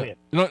 go ahead.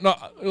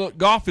 No,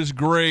 golf is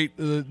great.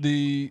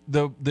 The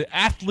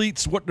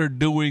athletes, what they're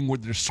doing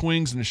with their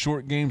swings and the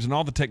short games and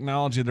all the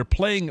technology, they're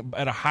playing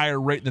at a higher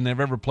rate than they've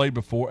ever played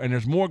before, and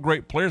there's more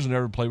great players than they've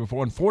ever played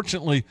before.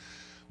 Unfortunately,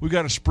 we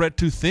got to spread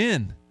too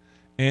thin,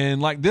 and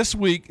like this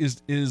week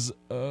is it's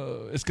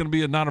going to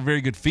be not a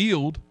very good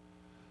field.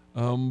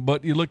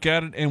 But you look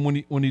at it, and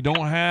when you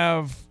don't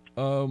have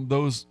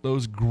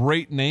those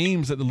great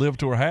names that the LIV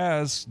Tour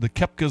has, the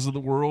Koepkas of the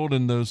world,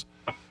 and those,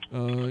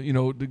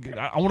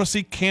 I want to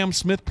see Cam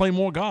Smith play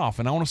more golf,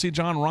 and I want to see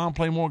John Rahm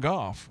play more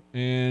golf,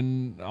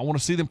 and I want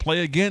to see them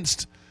play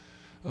against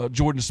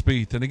Jordan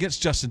Spieth and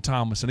against Justin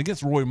Thomas and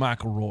against Rory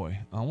McIlroy.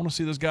 I want to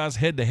see those guys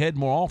head to head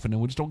more often,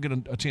 and we just don't get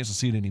a chance to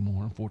see it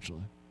anymore,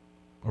 unfortunately,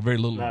 or very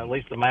little. No, at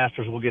least the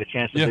Masters will get a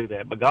chance to do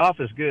that. But golf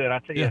is good. I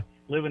tell you,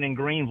 living in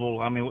Greenville,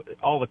 I mean,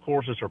 all the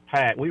courses are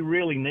packed. We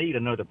really need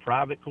another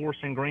private course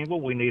in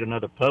Greenville. We need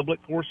another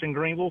public course in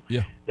Greenville.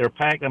 Yeah. They're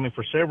packed. I mean,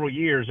 for several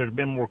years, there's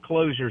been more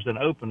closures than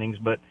openings,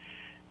 but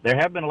there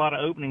have been a lot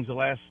of openings the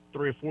last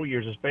 3 or 4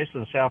 years,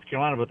 especially in South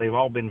Carolina, but they've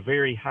all been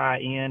very high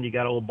end. You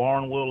got Old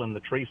Barnwell and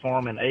the Tree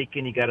Farm in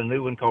Aiken. You got a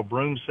new one called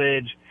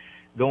Broomsedge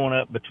going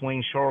up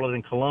between Charlotte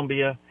and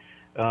Columbia.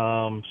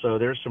 So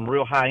there's some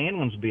real high end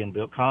ones being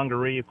built.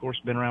 Congaree, of course,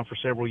 been around for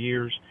several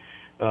years.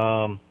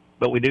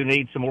 But we do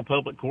need some more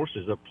public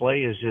courses. The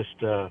play is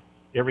just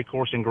every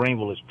course in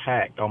Greenville is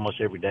packed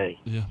almost every day.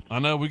 Yeah, I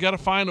know. We got to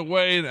find a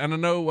way, and I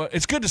know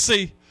it's good to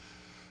see.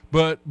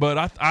 But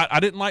I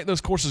didn't like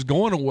those courses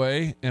going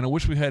away, and I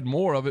wish we had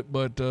more of it.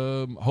 But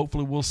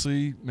hopefully we'll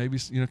see. Maybe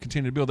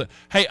continue to build that.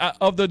 Hey,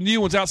 of the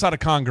new ones outside of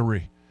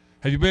Congaree,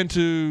 have you been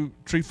to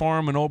Tree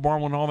Farm and Old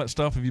Barnwell and all that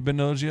stuff? Have you been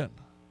to those yet?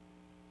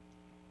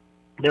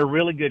 They're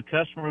really good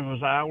customers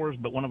of ours,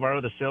 but one of our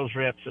other sales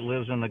reps that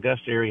lives in the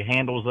Augusta area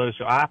handles those.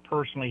 So I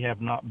personally have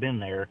not been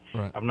there.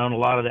 Right. I've known a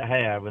lot of that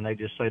have, and they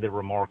just say they're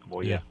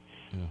remarkable. Yeah.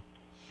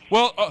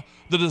 Well,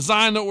 the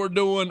design that we're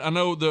doing, I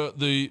know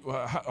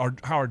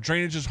how our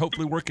drainage is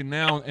hopefully working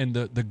now, and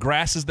the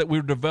grasses that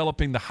we're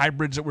developing, the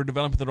hybrids that we're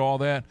developing, and all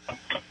that.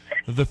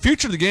 The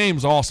future of the game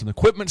is awesome. The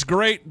equipment's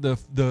great.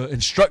 The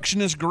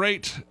instruction is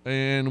great,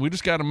 and we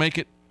just got to make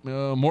it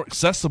more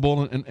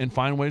accessible and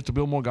find ways to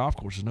build more golf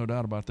courses. No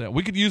doubt about that.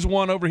 We could use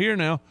one over here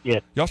now. Yeah.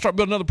 Y'all start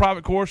building another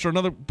private course or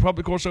another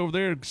public course over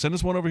there. Send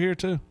us one over here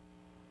too.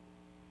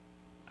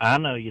 I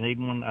know you need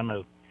one. I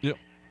know. Yep.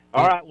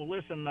 All right. Well,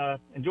 listen,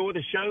 enjoy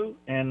the show,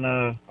 and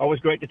always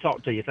great to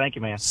talk to you. Thank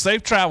you, man.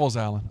 Safe travels,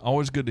 Alan.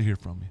 Always good to hear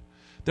from you.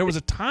 There was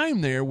a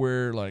time there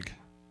where, like,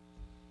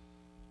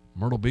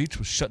 Myrtle Beach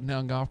was shutting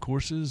down golf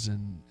courses,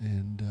 and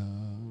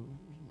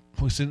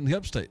we've seen it in the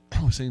upstate.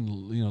 We've seen,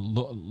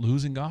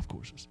 losing golf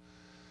courses.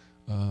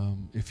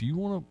 If you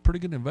want a pretty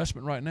good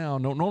investment right now,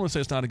 don't normally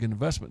say it's not a good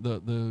investment.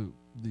 The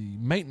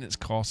maintenance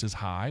cost is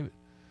high.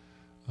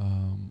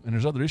 And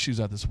there's other issues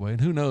out this way,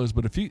 and who knows?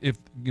 But if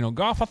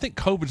golf, I think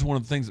COVID is one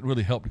of the things that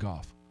really helped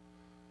golf.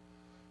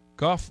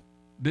 Golf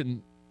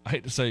didn't, I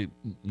hate to say,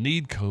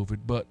 need COVID,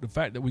 but the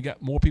fact that we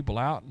got more people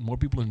out and more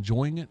people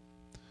enjoying it,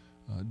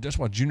 that's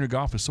why junior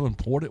golf is so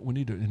important. We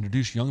need to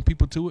introduce young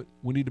people to it.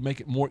 We need to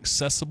make it more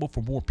accessible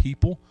for more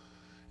people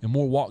in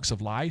more walks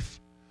of life,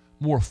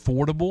 more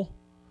affordable.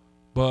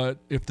 But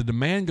if the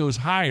demand goes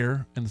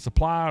higher and the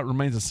supply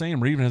remains the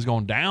same or even has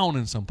gone down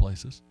in some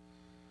places,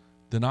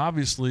 then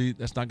obviously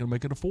that's not going to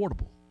make it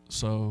affordable.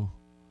 So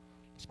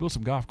let's build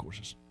some golf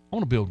courses. I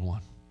want to build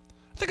one.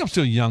 I think I'm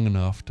still young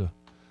enough to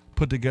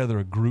put together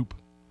a group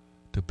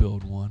to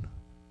build one.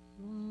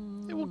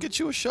 Yeah, we'll get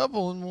you a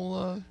shovel and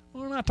we'll...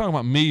 We're not talking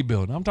about me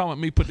building. I'm talking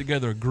about me putting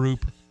together a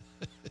group.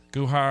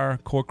 Go hire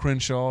Core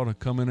Crenshaw to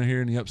come in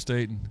here in the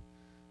upstate and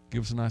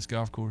give us a nice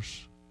golf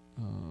course.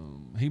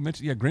 He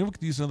mentioned, Greenville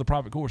could use another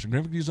private course, and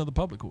Greenville could use another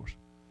public course.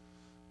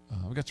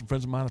 We got some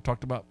friends of mine that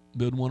talked about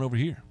building one over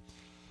here.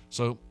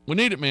 So we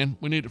need it, man.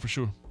 We need it for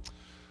sure.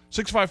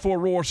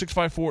 654-ROAR,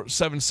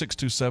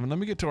 654-7627. Let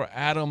me get to our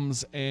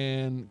Adams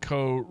and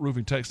Co.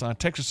 roofing text line.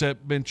 Texas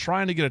said, been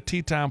trying to get a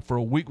tee time for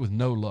a week with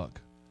no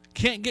luck.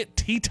 Can't get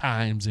tee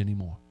times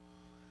anymore.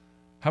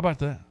 How about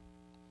that?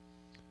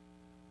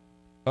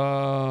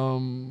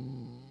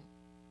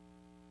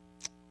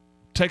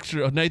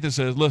 Texter Nathan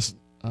says, listen,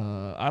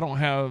 I don't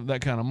have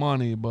that kind of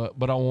money, but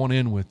I want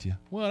in with you.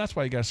 Well, that's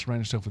why you got to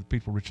surround yourself with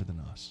people richer than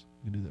us.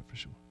 You can do that for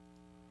sure.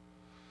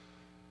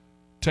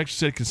 Texas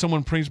said, can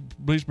someone please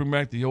bring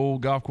back the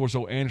old golf course,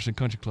 old Anderson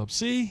Country Club?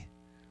 See,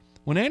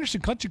 when Anderson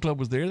Country Club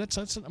was there,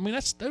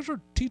 those are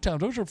tee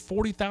times. Those are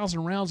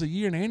 40,000 rounds a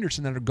year in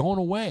Anderson that are going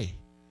away,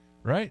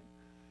 right?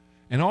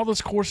 And all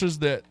those courses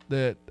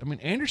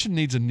Anderson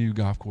needs a new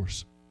golf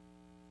course.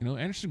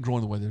 Anderson's growing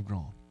the way they've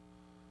grown.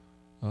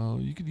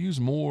 You could use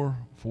more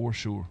for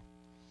sure.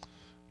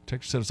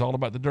 Texas said it's all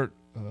about the dirt.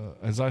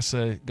 As I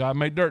say, God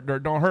made dirt.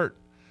 Dirt don't hurt.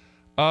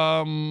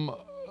 Let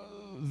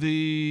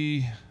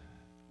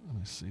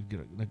me see,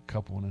 get a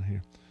couple in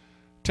here.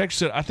 Texas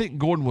said, I think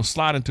Gordon will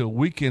slide into a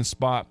weekend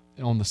spot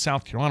on the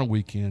South Carolina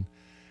weekend.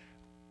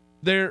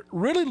 They're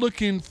really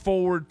looking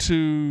forward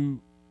to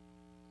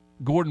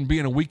Gordon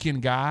being a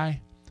weekend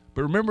guy.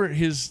 But remember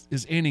his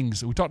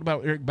innings. We talked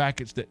about Eric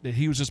Backett, that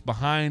he was just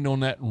behind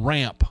on that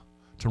ramp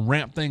to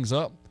ramp things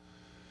up.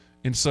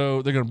 And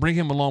so they're going to bring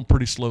him along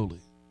pretty slowly.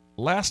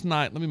 Last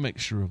night, let me make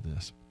sure of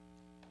this.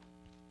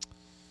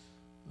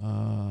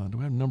 Do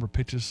we have a number of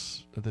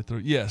pitches that they threw?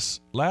 Yes.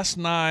 Last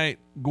night,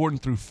 Gordon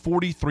threw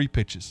 43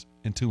 pitches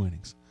in 2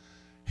 innings.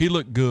 He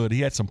looked good.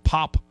 He had some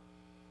pop.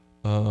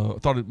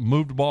 Thought it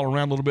moved the ball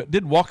around a little bit.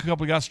 Did walk a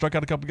couple of guys, struck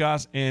out a couple of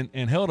guys, and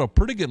held a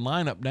pretty good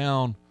lineup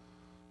down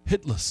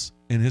hitless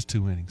in his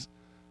 2 innings.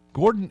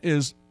 Gordon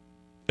is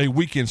a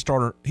weekend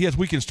starter. He has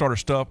weekend starter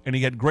stuff, and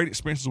he had great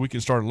experience as a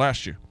weekend starter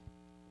last year.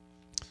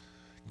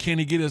 Can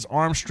he get his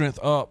arm strength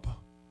up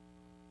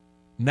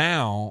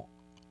now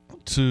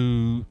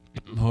to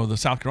the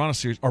South Carolina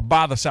series or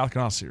by the South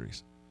Carolina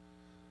series?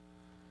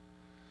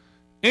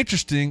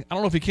 Interesting. I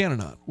don't know if he can or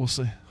not. We'll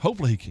see.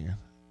 Hopefully he can,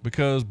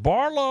 because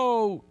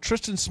Barlow,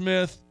 Tristan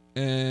Smith,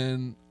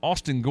 and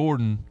Austin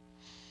Gordon,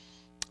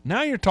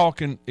 now you're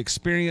talking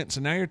experience,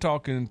 and now you're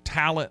talking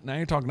talent. Now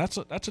you're talking that's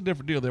a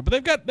different deal there. But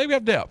they've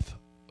got depth.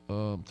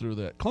 through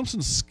that.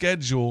 Clemson's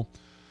schedule,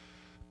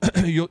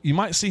 you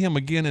might see him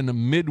again in the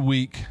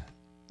midweek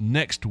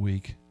next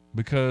week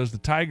because the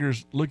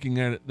Tigers, looking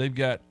at it, they've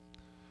got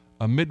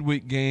a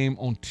midweek game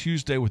on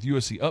Tuesday with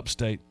USC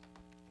Upstate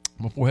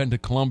before heading to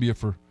Columbia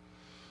for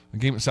a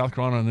game at South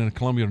Carolina and then a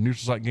Columbia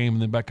neutral site game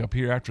and then back up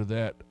here after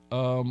that.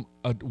 A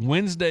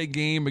Wednesday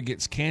game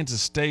against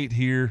Kansas State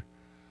here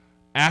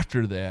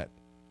after that,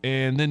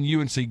 and then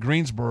UNC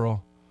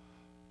Greensboro.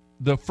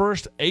 The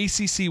first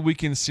ACC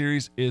weekend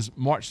series is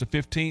March the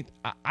 15th.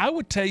 I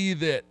would tell you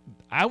that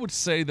I would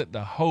say that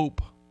the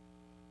hope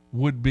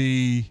would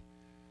be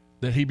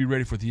that he'd be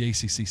ready for the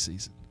ACC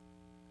season.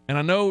 And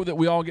I know that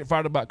we all get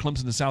fired about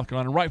Clemson and South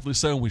Carolina, rightfully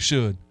so, and we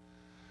should.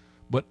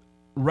 But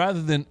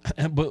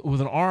but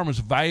with an arm as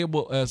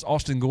valuable as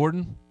Austin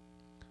Gordon,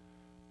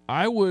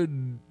 I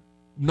would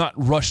not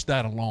rush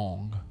that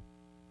along.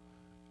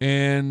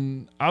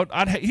 And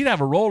he'd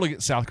have a role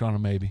against South Carolina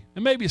maybe.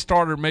 And maybe a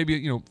starter,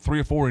 maybe 3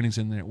 or 4 innings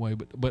in that way.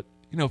 But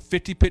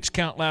 50 pitch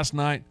count last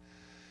night.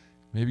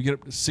 Maybe get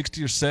up to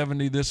 60 or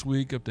 70 this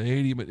week, up to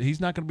 80. But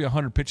he's not going to be a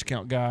 100 pitch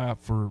count guy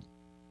for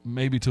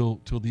maybe till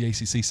the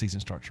ACC season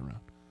starts around.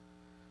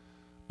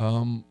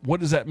 What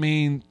does that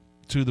mean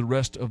to the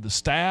rest of the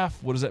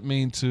staff? What does that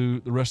mean to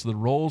the rest of the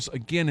roles?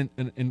 Again,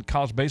 in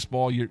college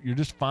baseball, you're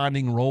just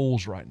finding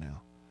roles right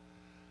now.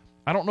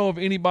 I don't know if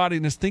anybody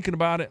is thinking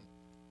about it.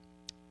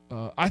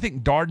 I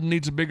think Darden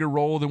needs a bigger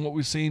role than what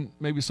we've seen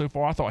maybe so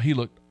far. I thought he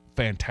looked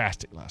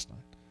fantastic last night.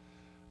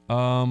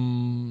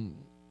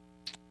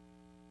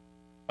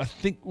 I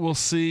think we'll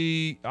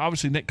see,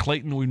 obviously, Nick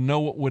Clayton. We know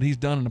what he's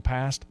done in the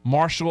past.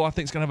 Marshall, I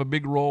think, is going to have a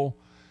big role.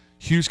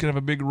 Hughes can have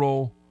a big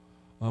role.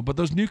 But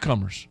those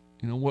newcomers,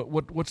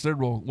 what's their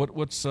role?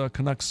 What's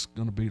Canucks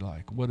going to be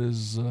like? What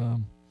is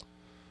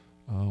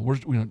where's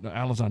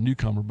Allen's not a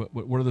newcomer, but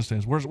what are those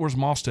things? Where's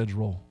Mosted's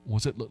role?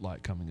 What's it look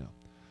like coming up?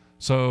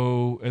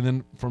 So, and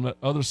then from the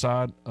other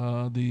side,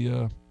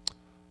 the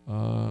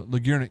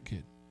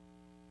Legurnik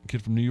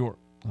kid from New York,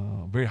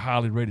 very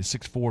highly rated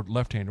 6'4"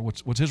 left-hander.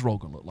 What's his role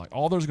going to look like?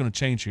 All those are going to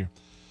change here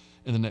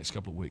in the next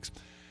couple of weeks.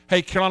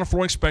 Hey, Carolina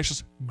Flooring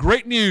Specialists,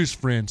 great news,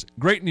 friends.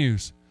 Great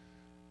news.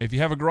 If you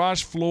have a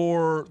garage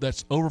floor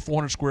that's over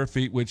 400 square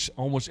feet, which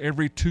almost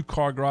every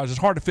 2-car garage, it's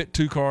hard to fit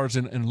 2 cars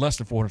in less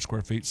than 400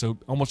 square feet, so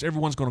almost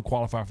everyone's going to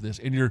qualify for this.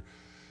 In your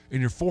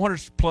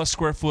 400-plus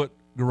square foot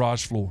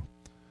garage floor,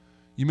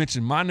 you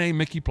mentioned my name,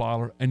 Mickey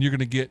Plyler, and you're going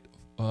to get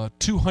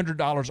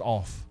 $200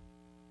 off.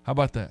 How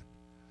about that?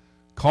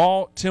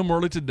 Call Tim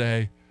Worley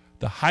today.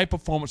 The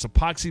high-performance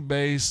epoxy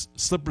base,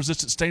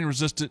 slip-resistant,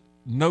 stain-resistant,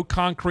 no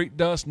concrete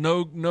dust,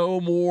 no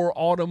more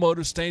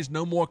automotive stains,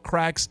 no more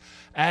cracks,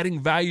 adding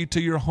value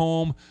to your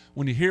home.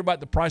 When you hear about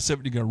the price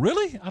of it, you go,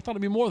 really? I thought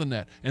it'd be more than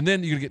that. And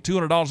then you're going to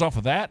get $200 off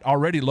of that,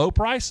 already low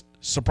price,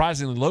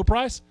 surprisingly low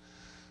price.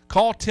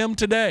 Call Tim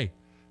today,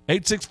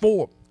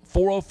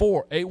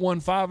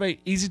 864-404-8158.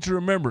 Easy to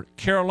remember,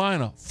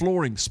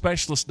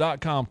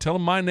 CarolinaFlooringSpecialist.com. Tell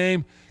them my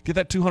name, get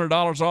that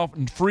 $200 off,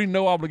 and free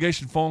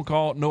no-obligation phone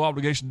call,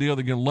 no-obligation deal.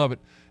 They're going to love it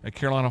at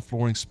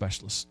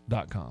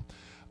CarolinaFlooringSpecialist.com.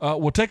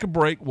 We'll take a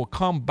break. We'll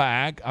come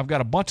back. I've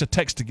got a bunch of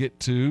texts to get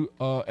to.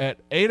 At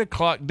 8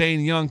 o'clock, Dane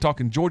Young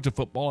talking Georgia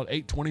football. At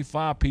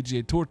 8:25,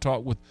 PGA Tour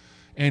Talk with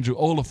Andrew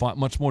Oliphant.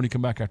 Much more when you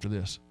come back after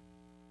this.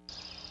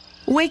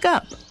 Wake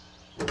up.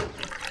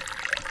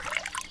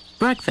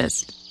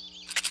 Breakfast.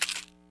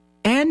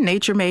 And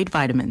Nature Made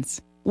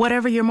vitamins.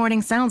 Whatever your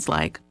morning sounds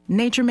like,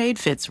 Nature Made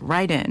fits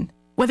right in.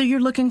 Whether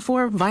you're looking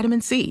for vitamin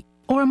C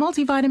or a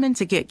multivitamin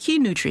to get key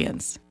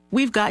nutrients,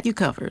 we've got you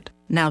covered.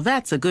 Now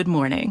that's a good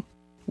morning.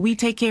 We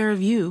take care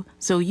of you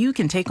so you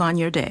can take on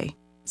your day.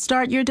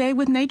 Start your day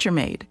with Nature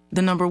Made,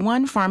 the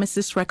 #1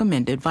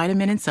 pharmacist-recommended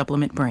vitamin and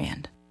supplement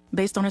brand.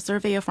 Based on a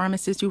survey of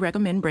pharmacists who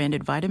recommend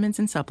branded vitamins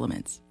and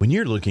supplements. When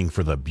you're looking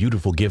for the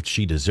beautiful gift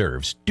she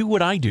deserves, do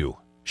what I do.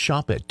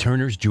 Shop at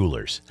Turner's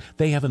Jewelers.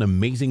 They have an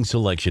amazing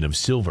selection of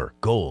silver,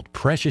 gold,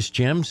 precious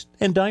gems,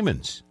 and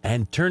diamonds.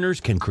 And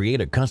Turner's can create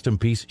a custom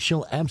piece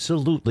she'll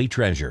absolutely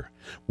treasure.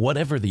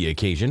 Whatever the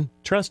occasion,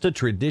 trust a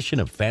tradition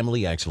of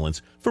family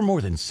excellence for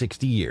more than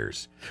 60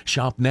 years.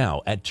 Shop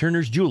now at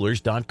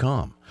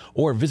turnersjewelers.com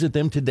or visit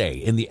them today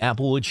in the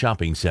Applewood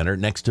Shopping Center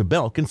next to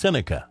Belk and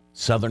Seneca.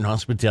 Southern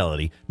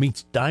hospitality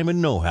meets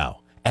diamond know-how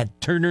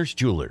at Turner's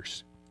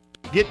Jewelers.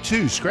 Get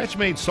 2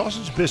 scratch-made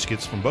sausage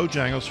biscuits from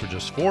Bojangles for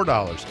just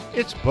 $4.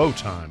 It's Bo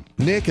time.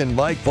 Nick and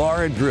Mike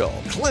Bar and Grill,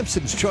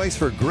 Clemson's choice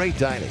for great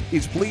dining,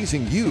 is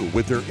pleasing you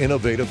with their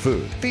innovative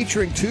food.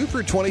 Featuring 2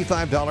 for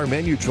 $25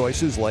 menu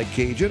choices like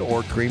Cajun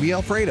or Creamy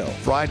Alfredo,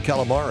 fried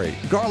calamari,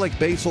 garlic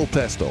basil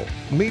pesto,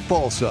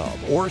 meatball sub,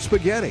 or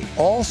spaghetti.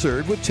 All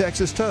served with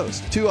Texas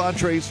toast. 2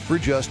 entrees for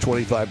just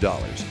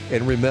 $25.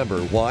 And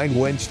remember, Wine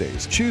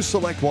Wednesdays. Choose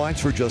select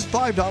wines for just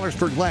 $5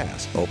 per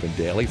glass. Open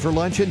daily for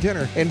lunch and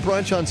dinner and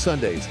brunch on Sundays.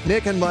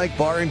 Nick and Mike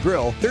Bar and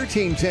Grill,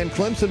 1310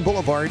 Clemson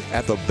Boulevard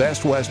at the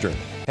Best Western.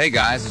 Hey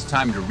guys, it's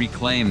time to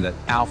reclaim that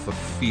alpha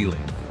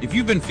feeling. If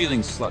you've been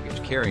feeling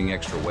sluggish, carrying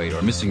extra weight,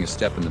 or missing a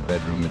step in the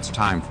bedroom, it's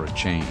time for a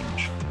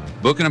change.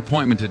 Book an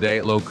appointment today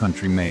at Low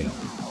Country Mail.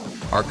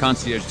 Our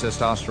concierge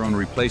testosterone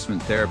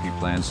replacement therapy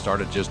plans start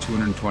at just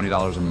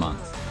 $220 a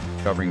month,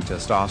 covering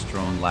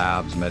testosterone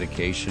labs,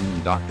 medication,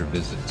 and doctor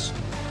visits.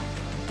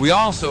 We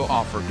also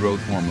offer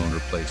growth hormone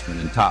replacement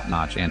and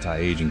top-notch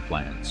anti-aging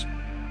plans.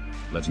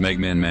 Let's make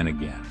men men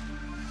again.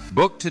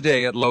 Book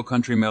today at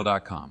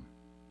lowcountrymail.com.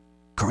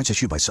 Cards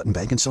issued by Sutton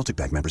Bank and Celtic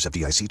Bank, members of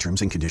FDIC.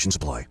 Terms and conditions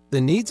apply.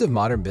 The needs of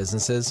modern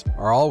businesses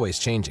are always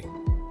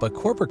changing, but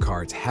corporate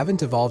cards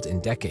haven't evolved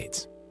in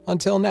decades.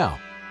 Until now.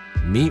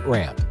 Meet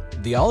Ramp,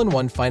 the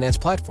all-in-one finance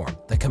platform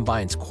that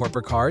combines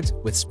corporate cards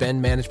with spend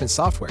management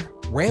software.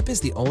 Ramp is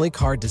the only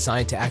card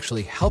designed to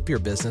actually help your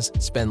business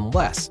spend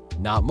less,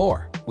 not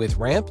more. With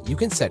Ramp, you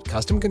can set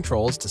custom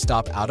controls to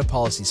stop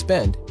out-of-policy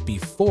spend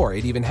before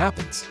it even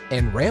happens.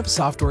 And Ramp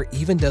software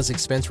even does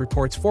expense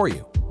reports for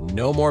you.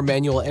 No more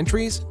manual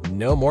entries,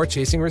 no more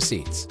chasing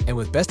receipts. And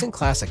with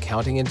best-in-class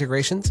accounting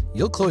integrations,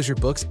 you'll close your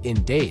books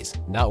in days,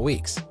 not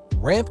weeks.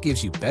 Ramp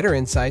gives you better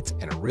insights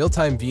and a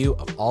real-time view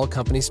of all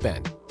company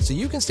spend, so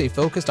you can stay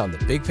focused on the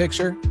big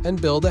picture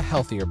and build a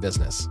healthier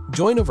business.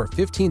 Join over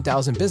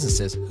 15,000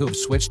 businesses who have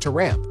switched to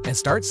Ramp and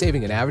start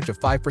saving an average of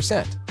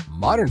 5%.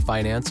 Modern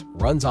finance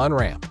runs on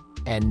Ramp.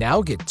 And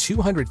now get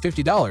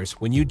 $250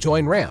 when you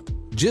join Ramp.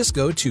 Just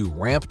go to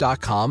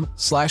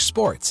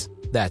ramp.com/sports.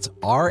 That's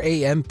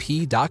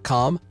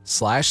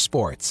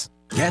ramp.com/sports.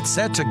 Get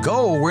set to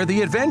go where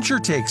the adventure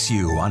takes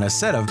you on a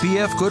set of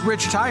BF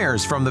Goodrich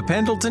tires from the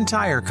Pendleton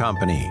Tire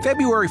Company.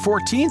 February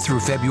 14th through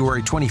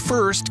February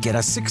 21st, get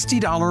a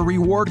 $60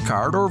 reward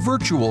card or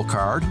virtual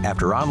card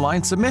after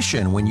online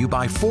submission when you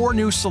buy 4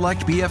 new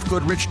select BF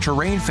Goodrich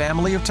Terrain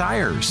family of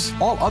tires.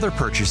 All other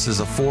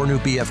purchases of 4 new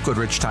BF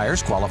Goodrich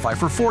tires qualify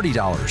for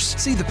 $40.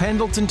 See the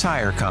Pendleton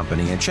Tire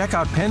Company and check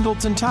out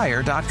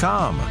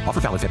pendletontire.com. Offer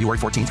valid February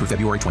 14th through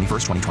February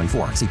 21st,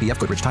 2024. See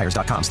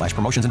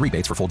bfgoodrichtires.com/promotions and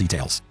rebates for full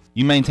details.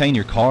 You maintain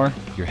your car,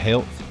 your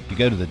health, you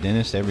go to the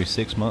dentist every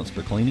 6 months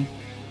for cleaning.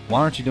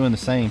 Why aren't you doing the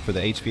same for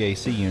the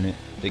HVAC unit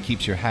that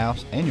keeps your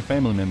house and your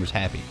family members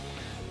happy?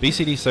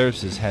 BCD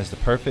Services has the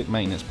perfect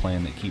maintenance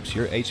plan that keeps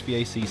your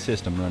HVAC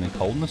system running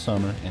cold in the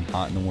summer and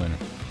hot in the winter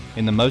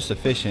in the most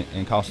efficient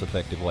and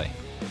cost-effective way.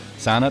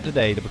 Sign up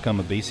today to become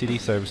a BCD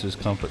Services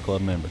Comfort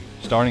Club member.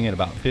 Starting at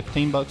about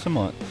 $15 a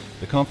month,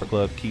 the Comfort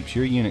Club keeps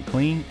your unit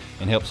clean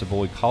and helps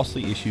avoid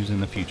costly issues in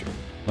the future.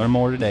 Learn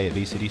more today at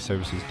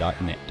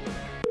bcdservices.net.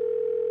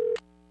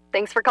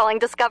 Thanks for calling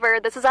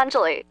Discover. This is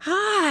Anjali.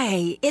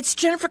 Hi, it's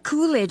Jennifer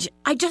Coolidge.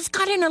 I just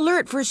got an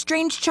alert for a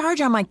strange charge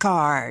on my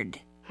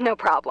card. No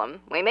problem.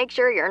 We make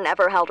sure you're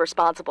never held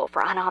responsible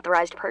for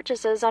unauthorized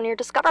purchases on your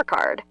Discover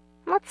card.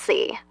 Let's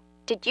see.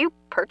 Did you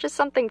purchase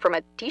something from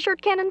a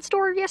t-shirt cannon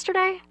store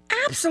yesterday?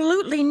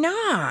 Absolutely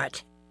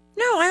not.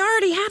 No, I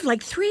already have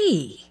like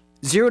 3.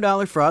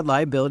 $0 fraud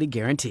liability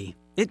guarantee.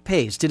 It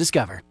pays to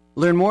Discover.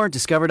 Learn more at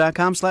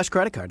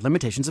discover.com/credit card.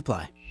 Limitations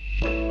apply.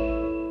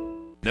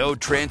 No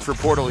transfer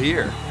portal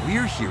here.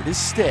 We're here to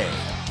stay.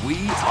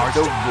 We are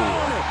the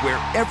Roar, where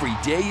every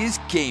day is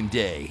game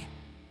day.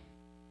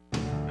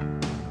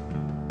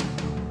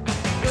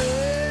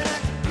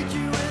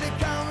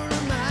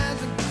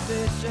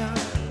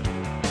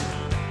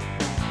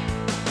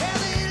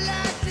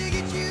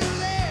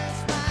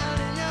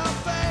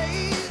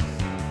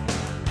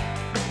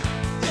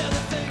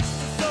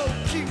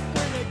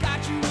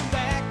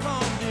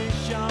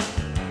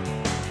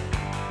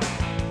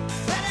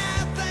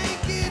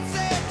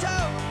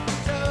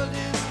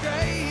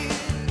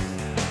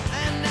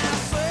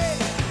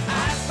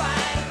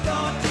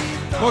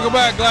 Welcome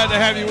back. Glad to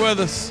have you with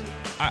us.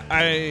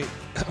 I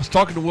was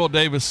talking to Will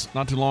Davis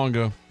not too long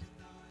ago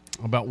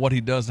about what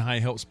he does and how he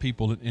helps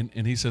people.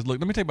 And he says, look,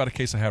 let me tell you about a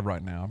case I have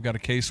right now. I've got a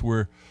case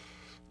where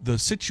the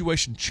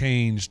situation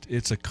changed.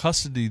 It's a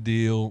custody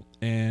deal,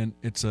 and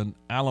it's an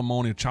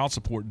alimony, a child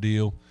support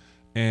deal.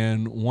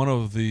 And one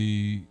of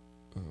the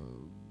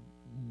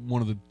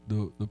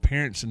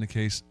parents in the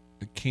case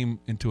came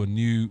into a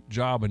new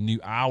job, and new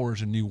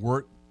hours, and new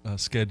work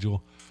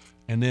schedule,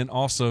 and then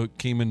also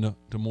came into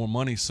more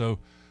money. So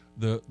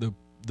the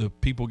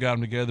people got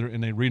them together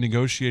and they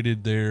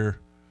renegotiated their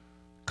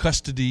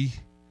custody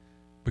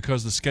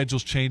because the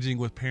schedule's changing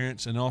with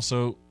parents, and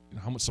also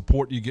how much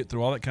support you get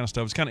through all that kind of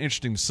stuff. It's kind of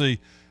interesting to see,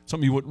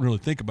 something you wouldn't really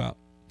think about.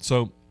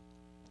 So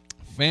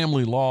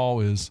family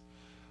law is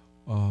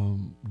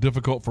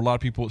difficult for a lot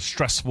of people. It's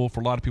stressful for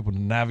a lot of people to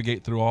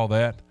navigate through all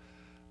that.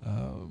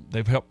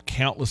 They've helped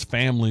countless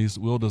families.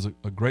 Will does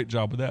a great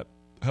job with that,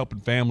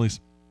 helping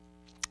families.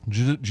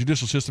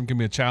 Judicial system can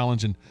be a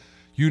challenge, and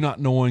you not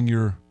knowing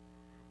your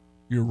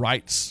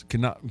rights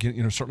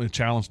certainly a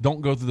challenge.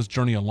 Don't go through this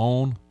journey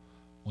alone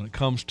when it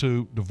comes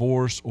to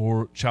divorce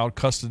or child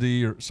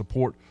custody or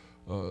support.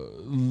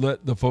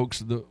 Let the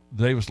folks, the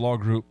Davis Law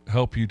Group,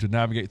 help you to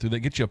navigate through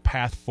that, get you a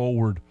path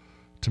forward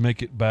to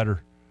make it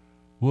better.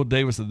 Will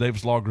Davis, the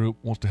Davis Law Group,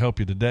 wants to help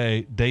you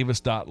today.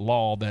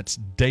 Davis.law. That's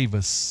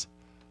Davis.law.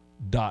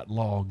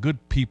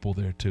 Good people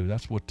there too.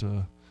 That's what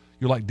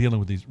you're like, dealing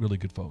with these really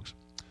good folks.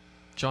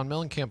 John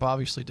Mellencamp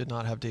obviously did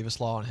not have Davis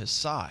Law on his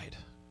side.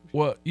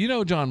 Well, you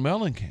know John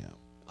Mellencamp.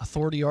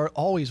 Authority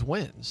always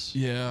wins.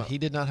 Yeah. He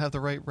did not have the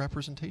right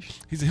representation.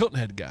 He's a Hilton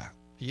Head guy.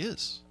 He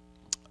is.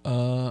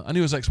 I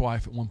knew his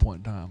ex-wife at one point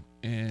in time,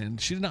 and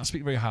she did not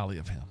speak very highly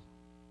of him,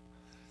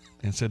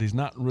 and said he's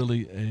not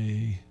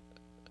really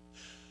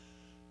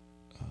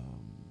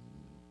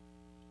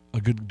a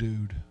good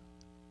dude.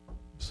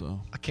 So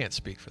I can't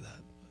speak for that.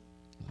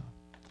 No.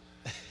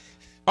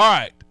 All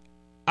right,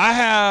 I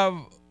have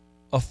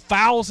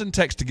 1,000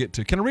 texts to get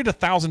to. Can I read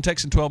 1,000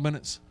 texts in 12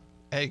 minutes?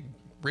 Hey,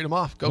 read them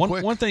off. Go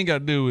quick. One thing you got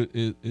to do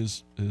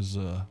is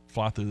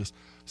fly through this.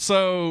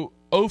 So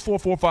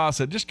 0445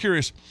 said, just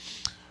curious,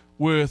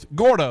 with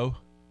Gordo,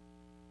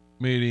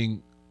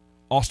 meaning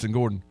Austin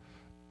Gordon,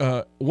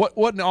 what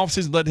in the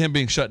offseason led to him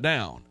being shut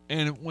down?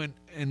 And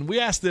we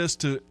asked this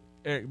to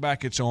Eric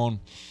Bakich on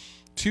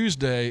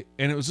Tuesday,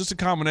 and it was just a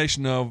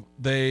combination of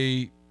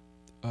he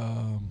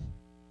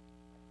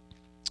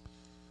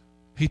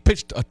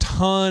pitched a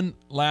ton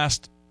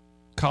last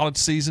college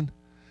season,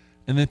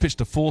 and then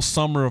pitched a full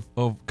summer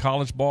of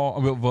college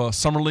ball, of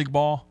summer league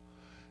ball,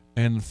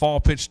 and fall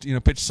pitched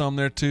some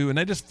there too, and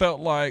they just felt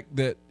like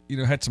that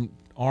had some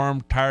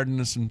arm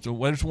tiredness, and so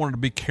they just wanted to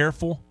be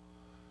careful,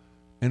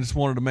 and just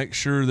wanted to make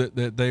sure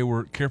that they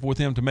were careful with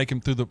him to make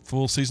him through the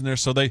full season there.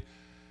 So they,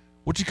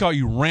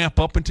 you ramp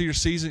up into your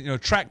season.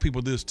 Track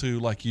people do this too.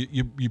 Like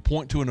you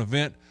point to an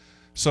event.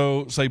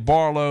 So say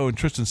Barlow and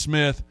Tristan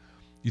Smith,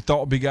 you thought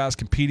would be guys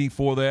competing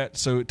for that.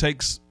 So it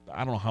takes,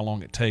 I don't know how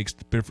long it takes,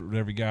 different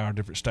every guy or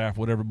different staff,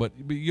 whatever. But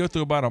you go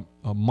through about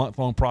a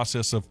month-long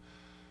process of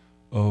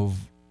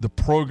the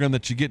program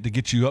that you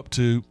get you up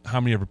to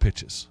how many ever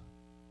pitches.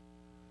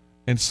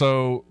 And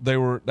so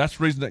that's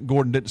the reason that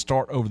Gordon didn't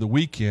start over the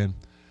weekend.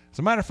 As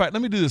a matter of fact,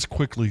 let me do this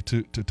quickly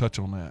to touch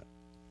on that.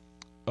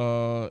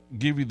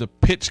 Give you the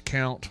pitch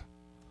count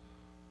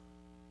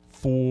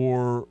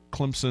for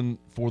Clemson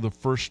for the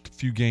first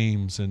few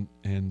games and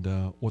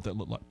what that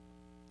looked like.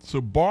 So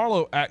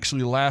Barlow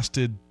actually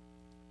lasted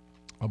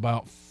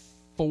about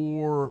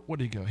where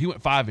did he go? He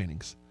went 5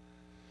 innings.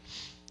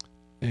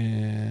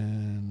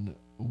 And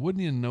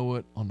wouldn't you know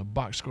it, on the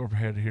box score I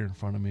had here in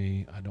front of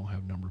me, I don't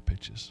have number of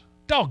pitches.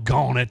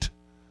 Doggone it.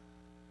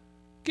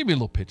 Give me a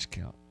little pitch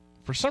count.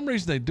 For some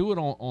reason, they do it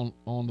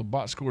on the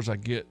box scores I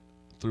get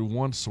through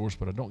one source,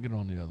 but I don't get it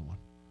on the other one.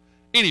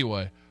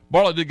 Anyway,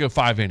 Barlow did go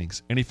 5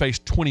 innings, and he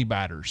faced 20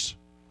 batters.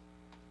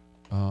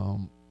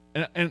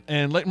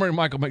 And Lake Murray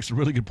Michael makes a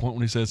really good point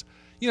when he says,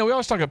 we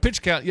always talk about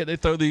pitch count, yet they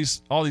throw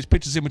all these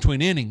pitches in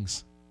between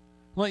innings.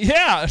 I'm like,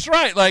 yeah, that's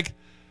right. Like,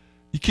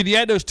 could you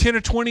add those 10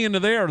 or 20 into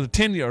there, or the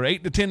 10 or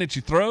 8 to 10 that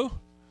you throw?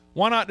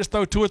 Why not just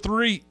throw 2 or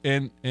 3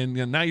 and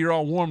now you're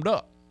all warmed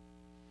up?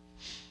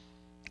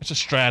 It's a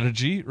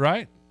strategy,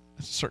 right?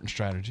 It's a certain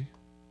strategy.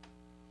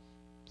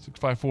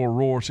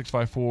 654-ROAR,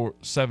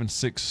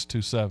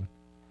 654-7627.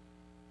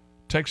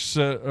 Text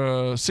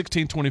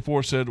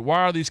 1624 said,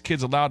 why are these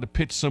kids allowed to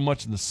pitch so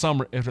much in the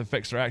summer if it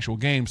affects their actual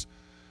games?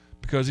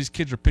 Because these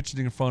kids are pitching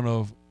in front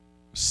of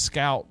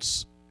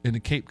scouts in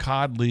the Cape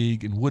Cod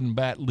League and Wooden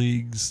Bat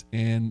Leagues,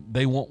 and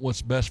they want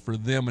what's best for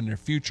them and their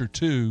future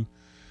too.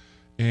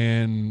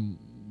 And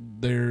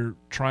they're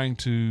trying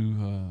to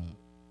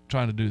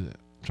do that,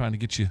 trying to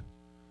get you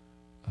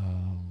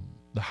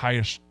the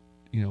highest.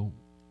 You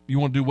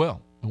want to do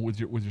well with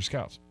your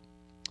scouts.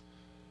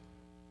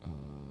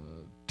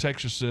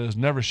 Texas says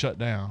never shut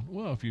down.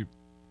 Well, if your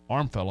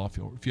arm fell off,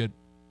 if you had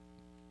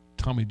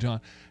Tommy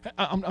John,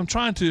 I'm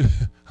trying to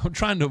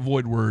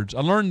avoid words.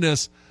 I learned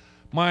this.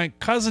 My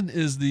cousin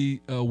is the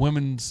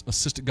women's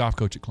assistant golf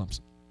coach at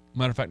Clemson.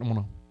 Matter of fact, I'm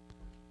going to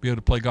be able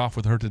to play golf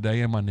with her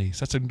today and my niece.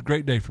 That's a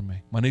great day for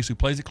me. My niece, who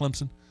plays at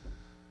Clemson,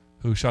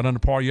 who shot under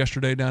par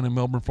yesterday down in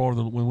Melbourne,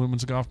 Florida, the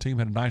women's golf team,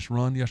 had a nice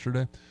run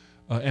yesterday,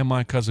 and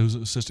my cousin, who's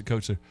an assistant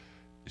coach there.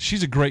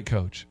 She's a great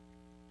coach.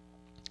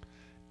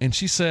 And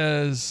she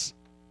says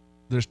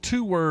there's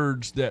 2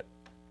 words that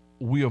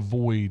we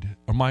avoid,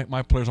 or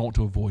my players want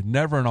to avoid,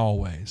 never and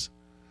always.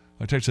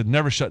 Like Texas said,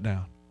 never shut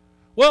down.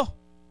 Well,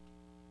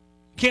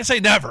 you can't say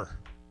never.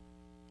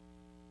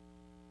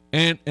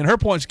 And her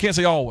point is you can't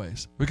say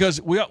always,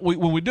 because we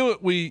when we do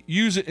it, we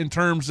use it in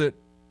terms that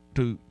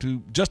to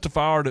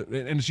justify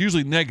and it's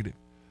usually negative.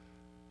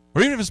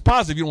 Or even if it's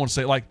positive, you don't want to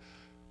say it, like,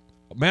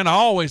 man, I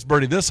always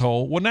birdie this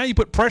hole. Well, now you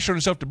put pressure on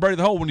yourself to birdie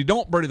the hole when you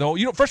don't birdie the hole.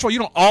 First of all, you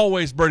don't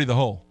always birdie the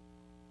hole.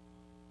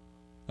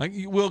 Like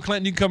Will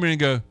Clinton, you can come here and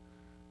go,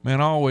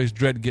 man, I always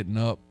dread getting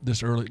up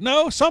this early.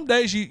 No, some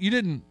days you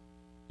didn't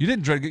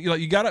dread it.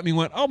 You got up and you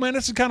went, oh man,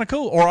 this is kind of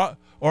cool.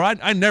 Or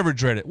I never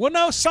dread it. Well,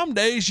 no, some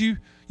days you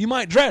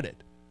might dread it.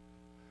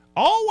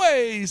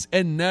 Always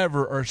and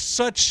never are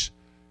such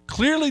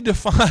clearly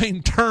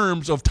defined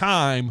terms of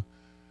time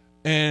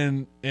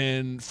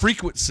and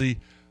frequency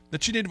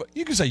that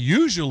you can say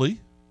usually,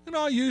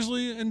 I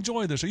usually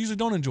enjoy this, or usually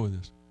don't enjoy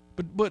this.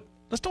 But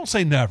let's don't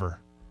say never.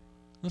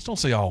 Let's don't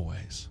say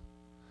always.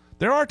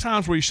 There are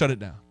times where you shut it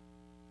down.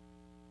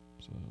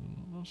 So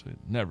don't say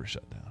never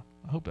shut down.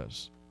 I hope that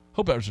was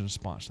a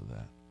response to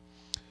that.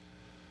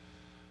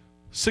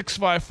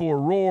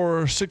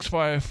 654-ROAR,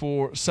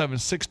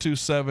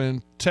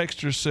 654-7627.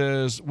 Texture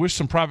says, wish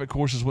some private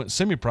courses went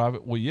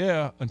semi-private. Well,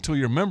 yeah, until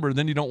you're a member,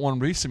 then you don't want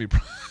to be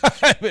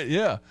semi-private.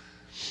 Yeah.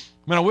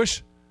 Man, I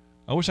wish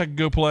I could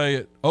go play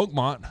at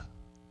Oakmont.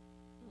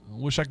 I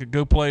wish I could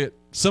go play at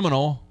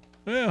Seminole.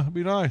 Yeah, it'd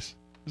be nice.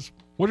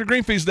 What are your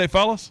green fees today,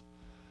 fellas?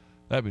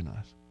 That'd be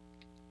nice.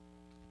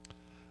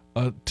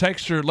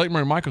 Texture, Lake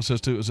Murray Michael says,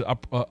 too, is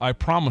I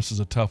promise is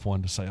a tough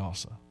one to say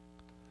also.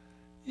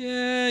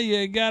 Yeah,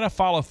 you got to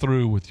follow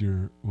through with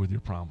your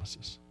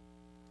promises.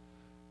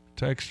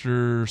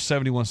 Texture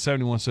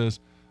 7171 says,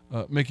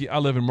 Mickey, I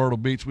live in Myrtle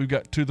Beach. We've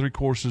got 2-3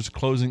 courses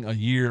closing a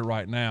year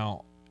right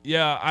now.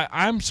 Yeah,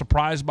 I'm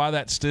surprised by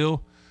that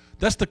still.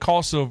 That's the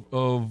cost of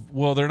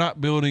well, they're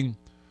not building,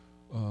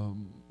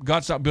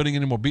 God's not building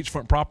any more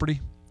beachfront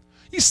property.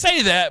 You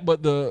say that, but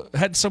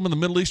had some of the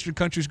Middle Eastern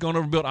countries gone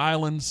over and built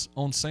islands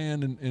on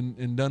sand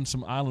and done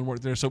some island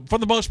work there. So for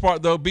the most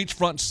part, though,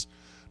 beachfronts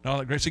not all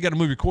that great. So you got to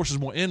move your courses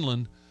more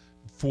inland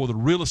for the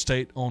real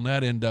estate on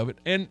that end of it.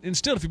 And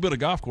still, if you build a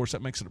golf course,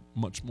 that makes it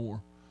much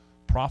more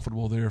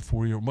profitable there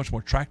for you, or much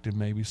more attractive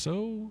maybe.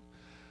 So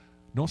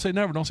don't say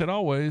never, don't say it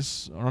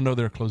always. I know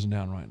they're closing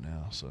down right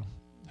now, so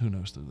who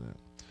knows through that.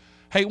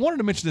 Hey, wanted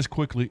to mention this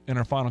quickly in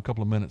our final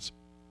couple of minutes.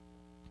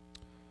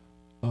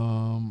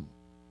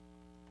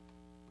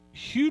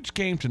 Huge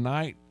game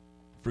tonight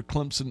for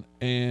Clemson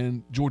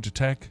and Georgia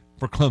Tech.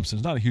 For Clemson,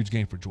 it's not a huge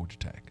game for Georgia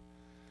Tech.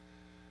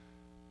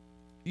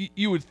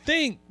 You would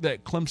think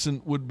that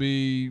Clemson would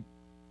be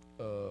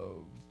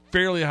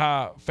fairly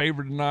high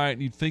favored tonight,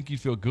 and you'd think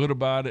you'd feel good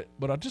about it.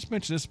 But I just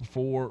mentioned this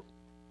before.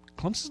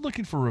 Clemson's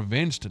looking for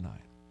revenge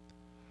tonight.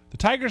 The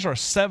Tigers are a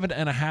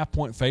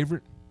 7.5-point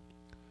favorite.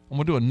 I'm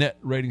going to do a net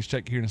ratings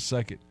check here in a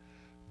second.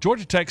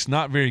 Georgia Tech's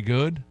not very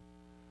good.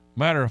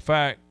 Matter of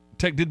fact,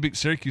 Tech did beat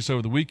Syracuse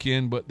over the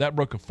weekend, but that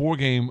broke a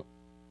 4-game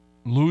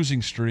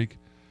losing streak.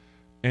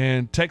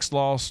 And Tech's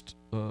lost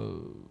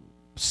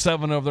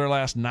 7 of their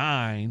last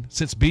 9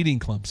 since beating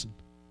Clemson.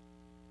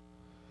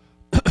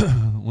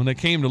 When they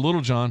came to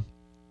Littlejohn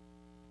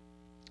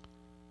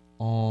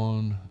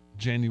on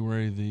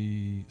January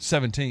the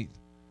 17th,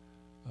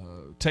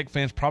 Tech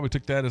fans probably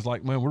took that as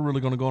like, man, we're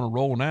really going to go on a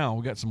roll now.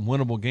 We got some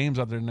winnable games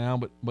out there now,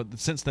 but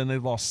since then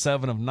they've lost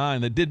 7 of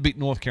 9. They did beat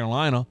North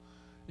Carolina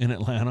in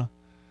Atlanta,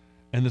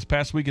 and this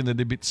past weekend they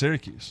did beat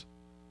Syracuse.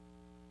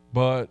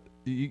 But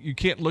you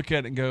can't look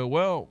at it and go,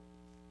 well,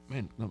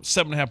 man,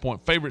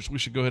 7.5-point favorites, we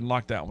should go ahead and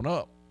lock that one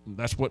up.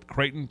 That's what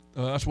Creighton,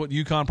 that's what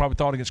UConn probably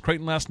thought against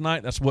Creighton last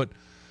night. That's what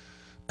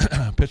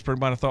Pittsburgh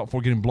might have thought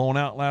before getting blown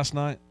out last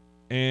night.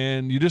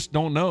 And you just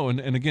don't know.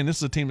 And again, this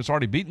is a team that's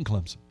already beaten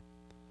Clemson.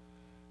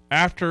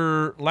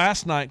 After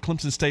last night,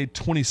 Clemson stayed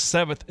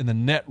 27th in the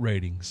net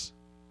ratings.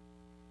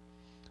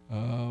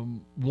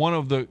 One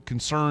of the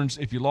concerns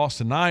if you lost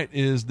tonight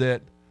is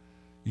that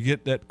you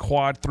get that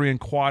quad 3 and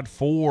quad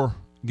 4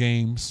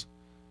 games.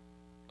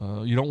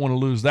 You don't want to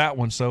lose that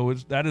one, so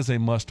that is a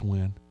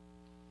must-win.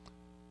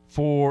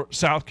 For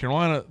South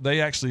Carolina,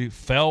 they actually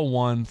fell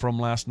one from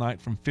last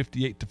night from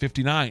 58 to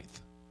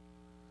 59th.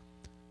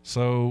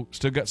 So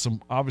still got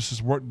some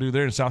obvious work to do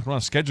there. In South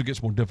Carolina's schedule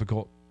gets more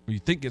difficult, or you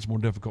think gets more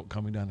difficult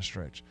coming down the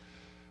stretch.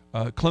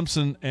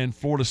 Clemson and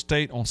Florida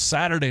State on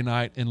Saturday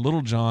night in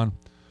Littlejohn.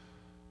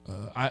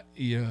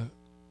 You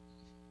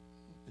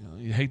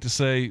hate to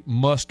say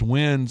must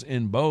wins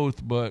in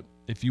both, but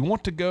if you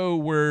want to go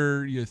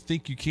where you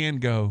think you can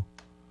go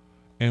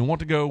and want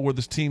to go where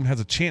this team has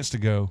a chance to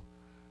go,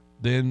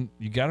 then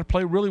you got to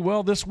play really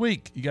well this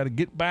week. You got to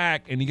get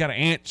back and you got to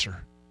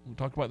answer. We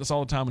talk about this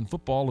all the time in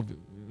football.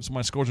 If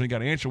somebody scores and you got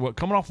to answer. Well,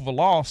 coming off of a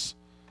loss,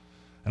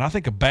 and I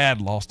think a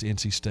bad loss to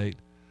NC State,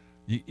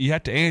 you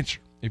have to answer.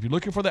 If you're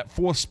looking for that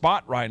 4th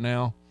spot right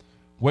now,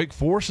 Wake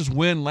Forest's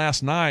win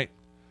last night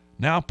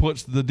now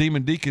puts the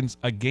Demon Deacons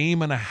a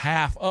game and a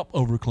half up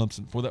over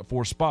Clemson for that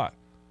 4th spot.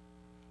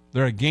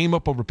 They're a game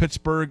up over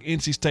Pittsburgh,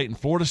 NC State, and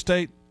Florida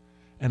State,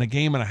 and a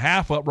game and a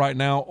half up right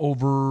now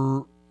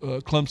over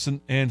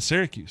Clemson and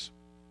Syracuse.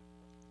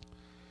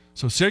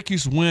 So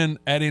Syracuse win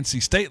at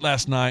NC State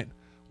last night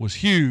was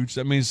huge.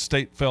 That means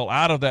State fell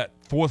out of that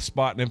 4th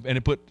spot, and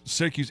it put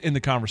Syracuse in the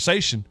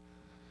conversation.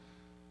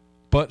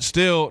 But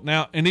still,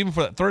 now, and even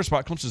for that 3rd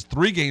spot, Clemson's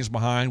 3 games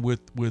behind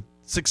with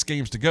 6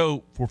 games to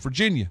go for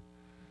Virginia.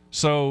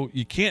 So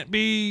you can't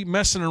be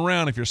messing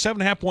around. If you're a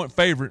 7.5-point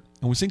favorite,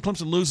 and we've seen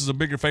Clemson lose as a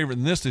bigger favorite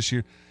than this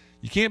year,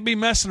 you can't be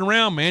messing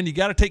around, man. You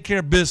got to take care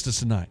of business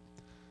tonight.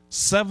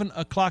 7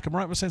 o'clock. Am I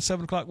right by saying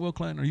 7 o'clock, Will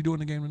Clanton? Are you doing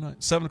the game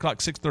tonight? 7 o'clock,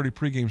 6:30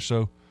 pregame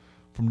show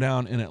from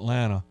down in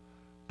Atlanta.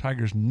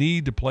 Tigers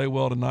need to play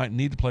well tonight,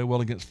 need to play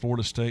well against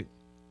Florida State.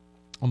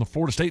 On the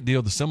Florida State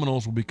deal, the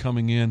Seminoles will be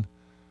coming in.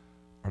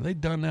 Are they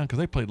done now? Because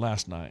they played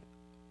last night.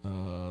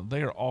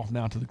 They are off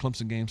now to the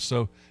Clemson game.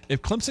 So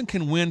if Clemson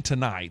can win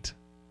tonight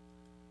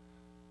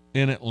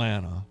in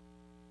Atlanta,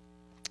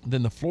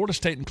 then the Florida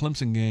State and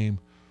Clemson game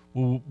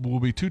will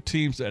be 2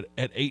 teams at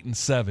 8 and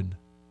 7,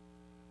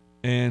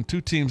 and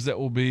 2 teams that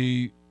will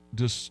be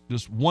just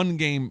one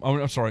game.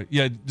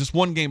 Just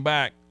one game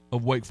back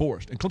of Wake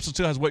Forest, and Clemson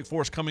still has Wake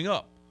Forest coming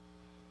up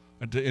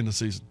at the end of the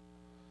season.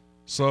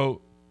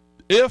 So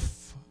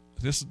if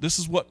this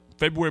is what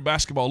February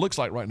basketball looks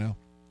like right now,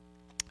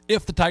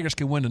 if the Tigers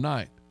can win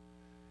tonight,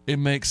 it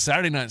makes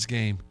Saturday night's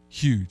game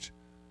huge.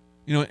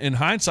 You know, in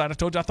hindsight, I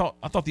told you I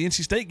thought the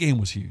NC State game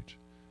was huge.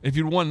 If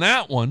you'd won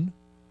that one,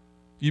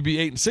 you'd be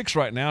 8-6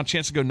 right now.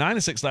 Chance to go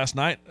 9-6 last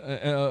night,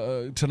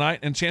 tonight,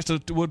 and chance to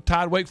would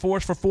tie Wake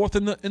Forest for fourth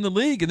in the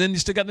league, and then you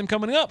still got them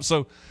coming up.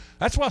 So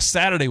that's why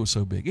Saturday was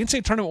so big.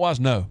 NCAA tournament wise,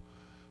 no,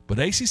 but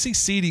ACC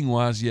seeding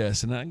wise,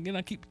 yes. And again,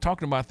 I keep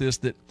talking about this,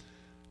 that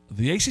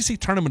the ACC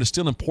tournament is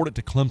still important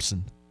to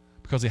Clemson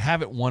because they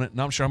haven't won it,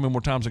 and I'm sure how many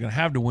more times they're going to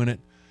have to win it.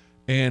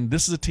 And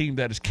this is a team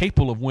that is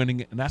capable of winning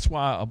it, and that's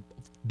why a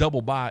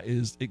double bye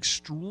is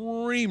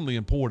extremely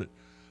important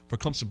for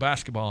Clemson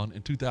basketball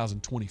in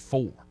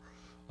 2024.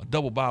 A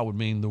double bye would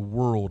mean the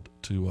world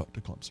to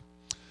Clemson.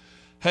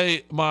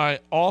 Hey, my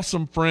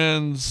awesome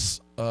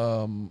friends,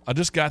 I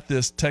just got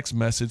this text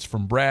message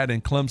from Brad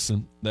in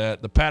Clemson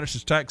that the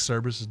Patterson's Tax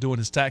Service is doing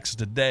his taxes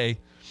today,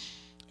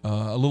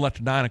 a little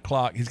after 9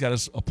 o'clock. He's got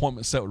his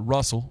appointment set with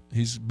Russell.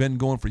 He's been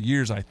going for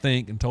years, I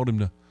think, and told him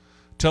to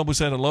tell him we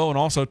said hello and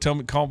also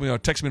call me or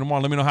text me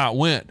tomorrow. Let me know how it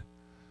went.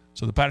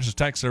 So the Patterson's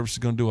Tax Service is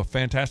going to do a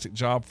fantastic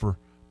job for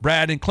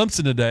Brad in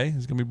Clemson today.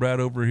 He's going to be Brad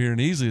over here in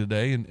Easley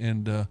today,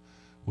 and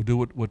we'll do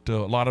what a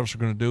lot of us are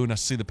going to do, and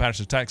that's see the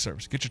Patterson's Tax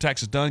Service. Get your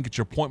taxes done. Get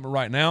your appointment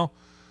right now.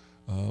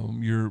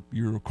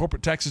 Your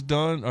corporate taxes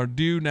done are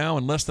due now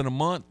in less than a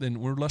month, and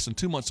we're less than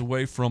 2 months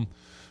away from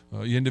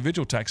your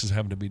individual taxes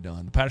having to be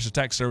done. The Patterson's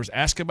Tax Service,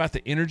 ask about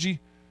the energy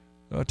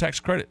tax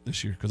credit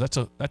this year,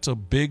 because that's a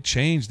big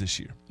change this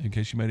year, in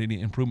case you made any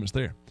improvements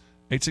there.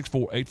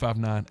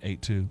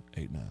 864-859-8289.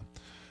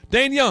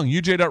 Dan Young,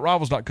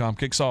 uj.rivals.com,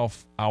 kicks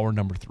off hour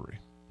number 3.